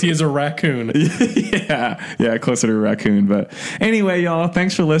he is a raccoon. Yeah, closer to a raccoon. But anyway, y'all,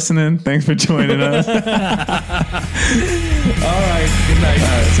 thanks for listening. Thanks for joining us. All right. Good night. All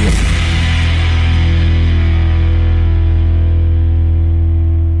right, see you.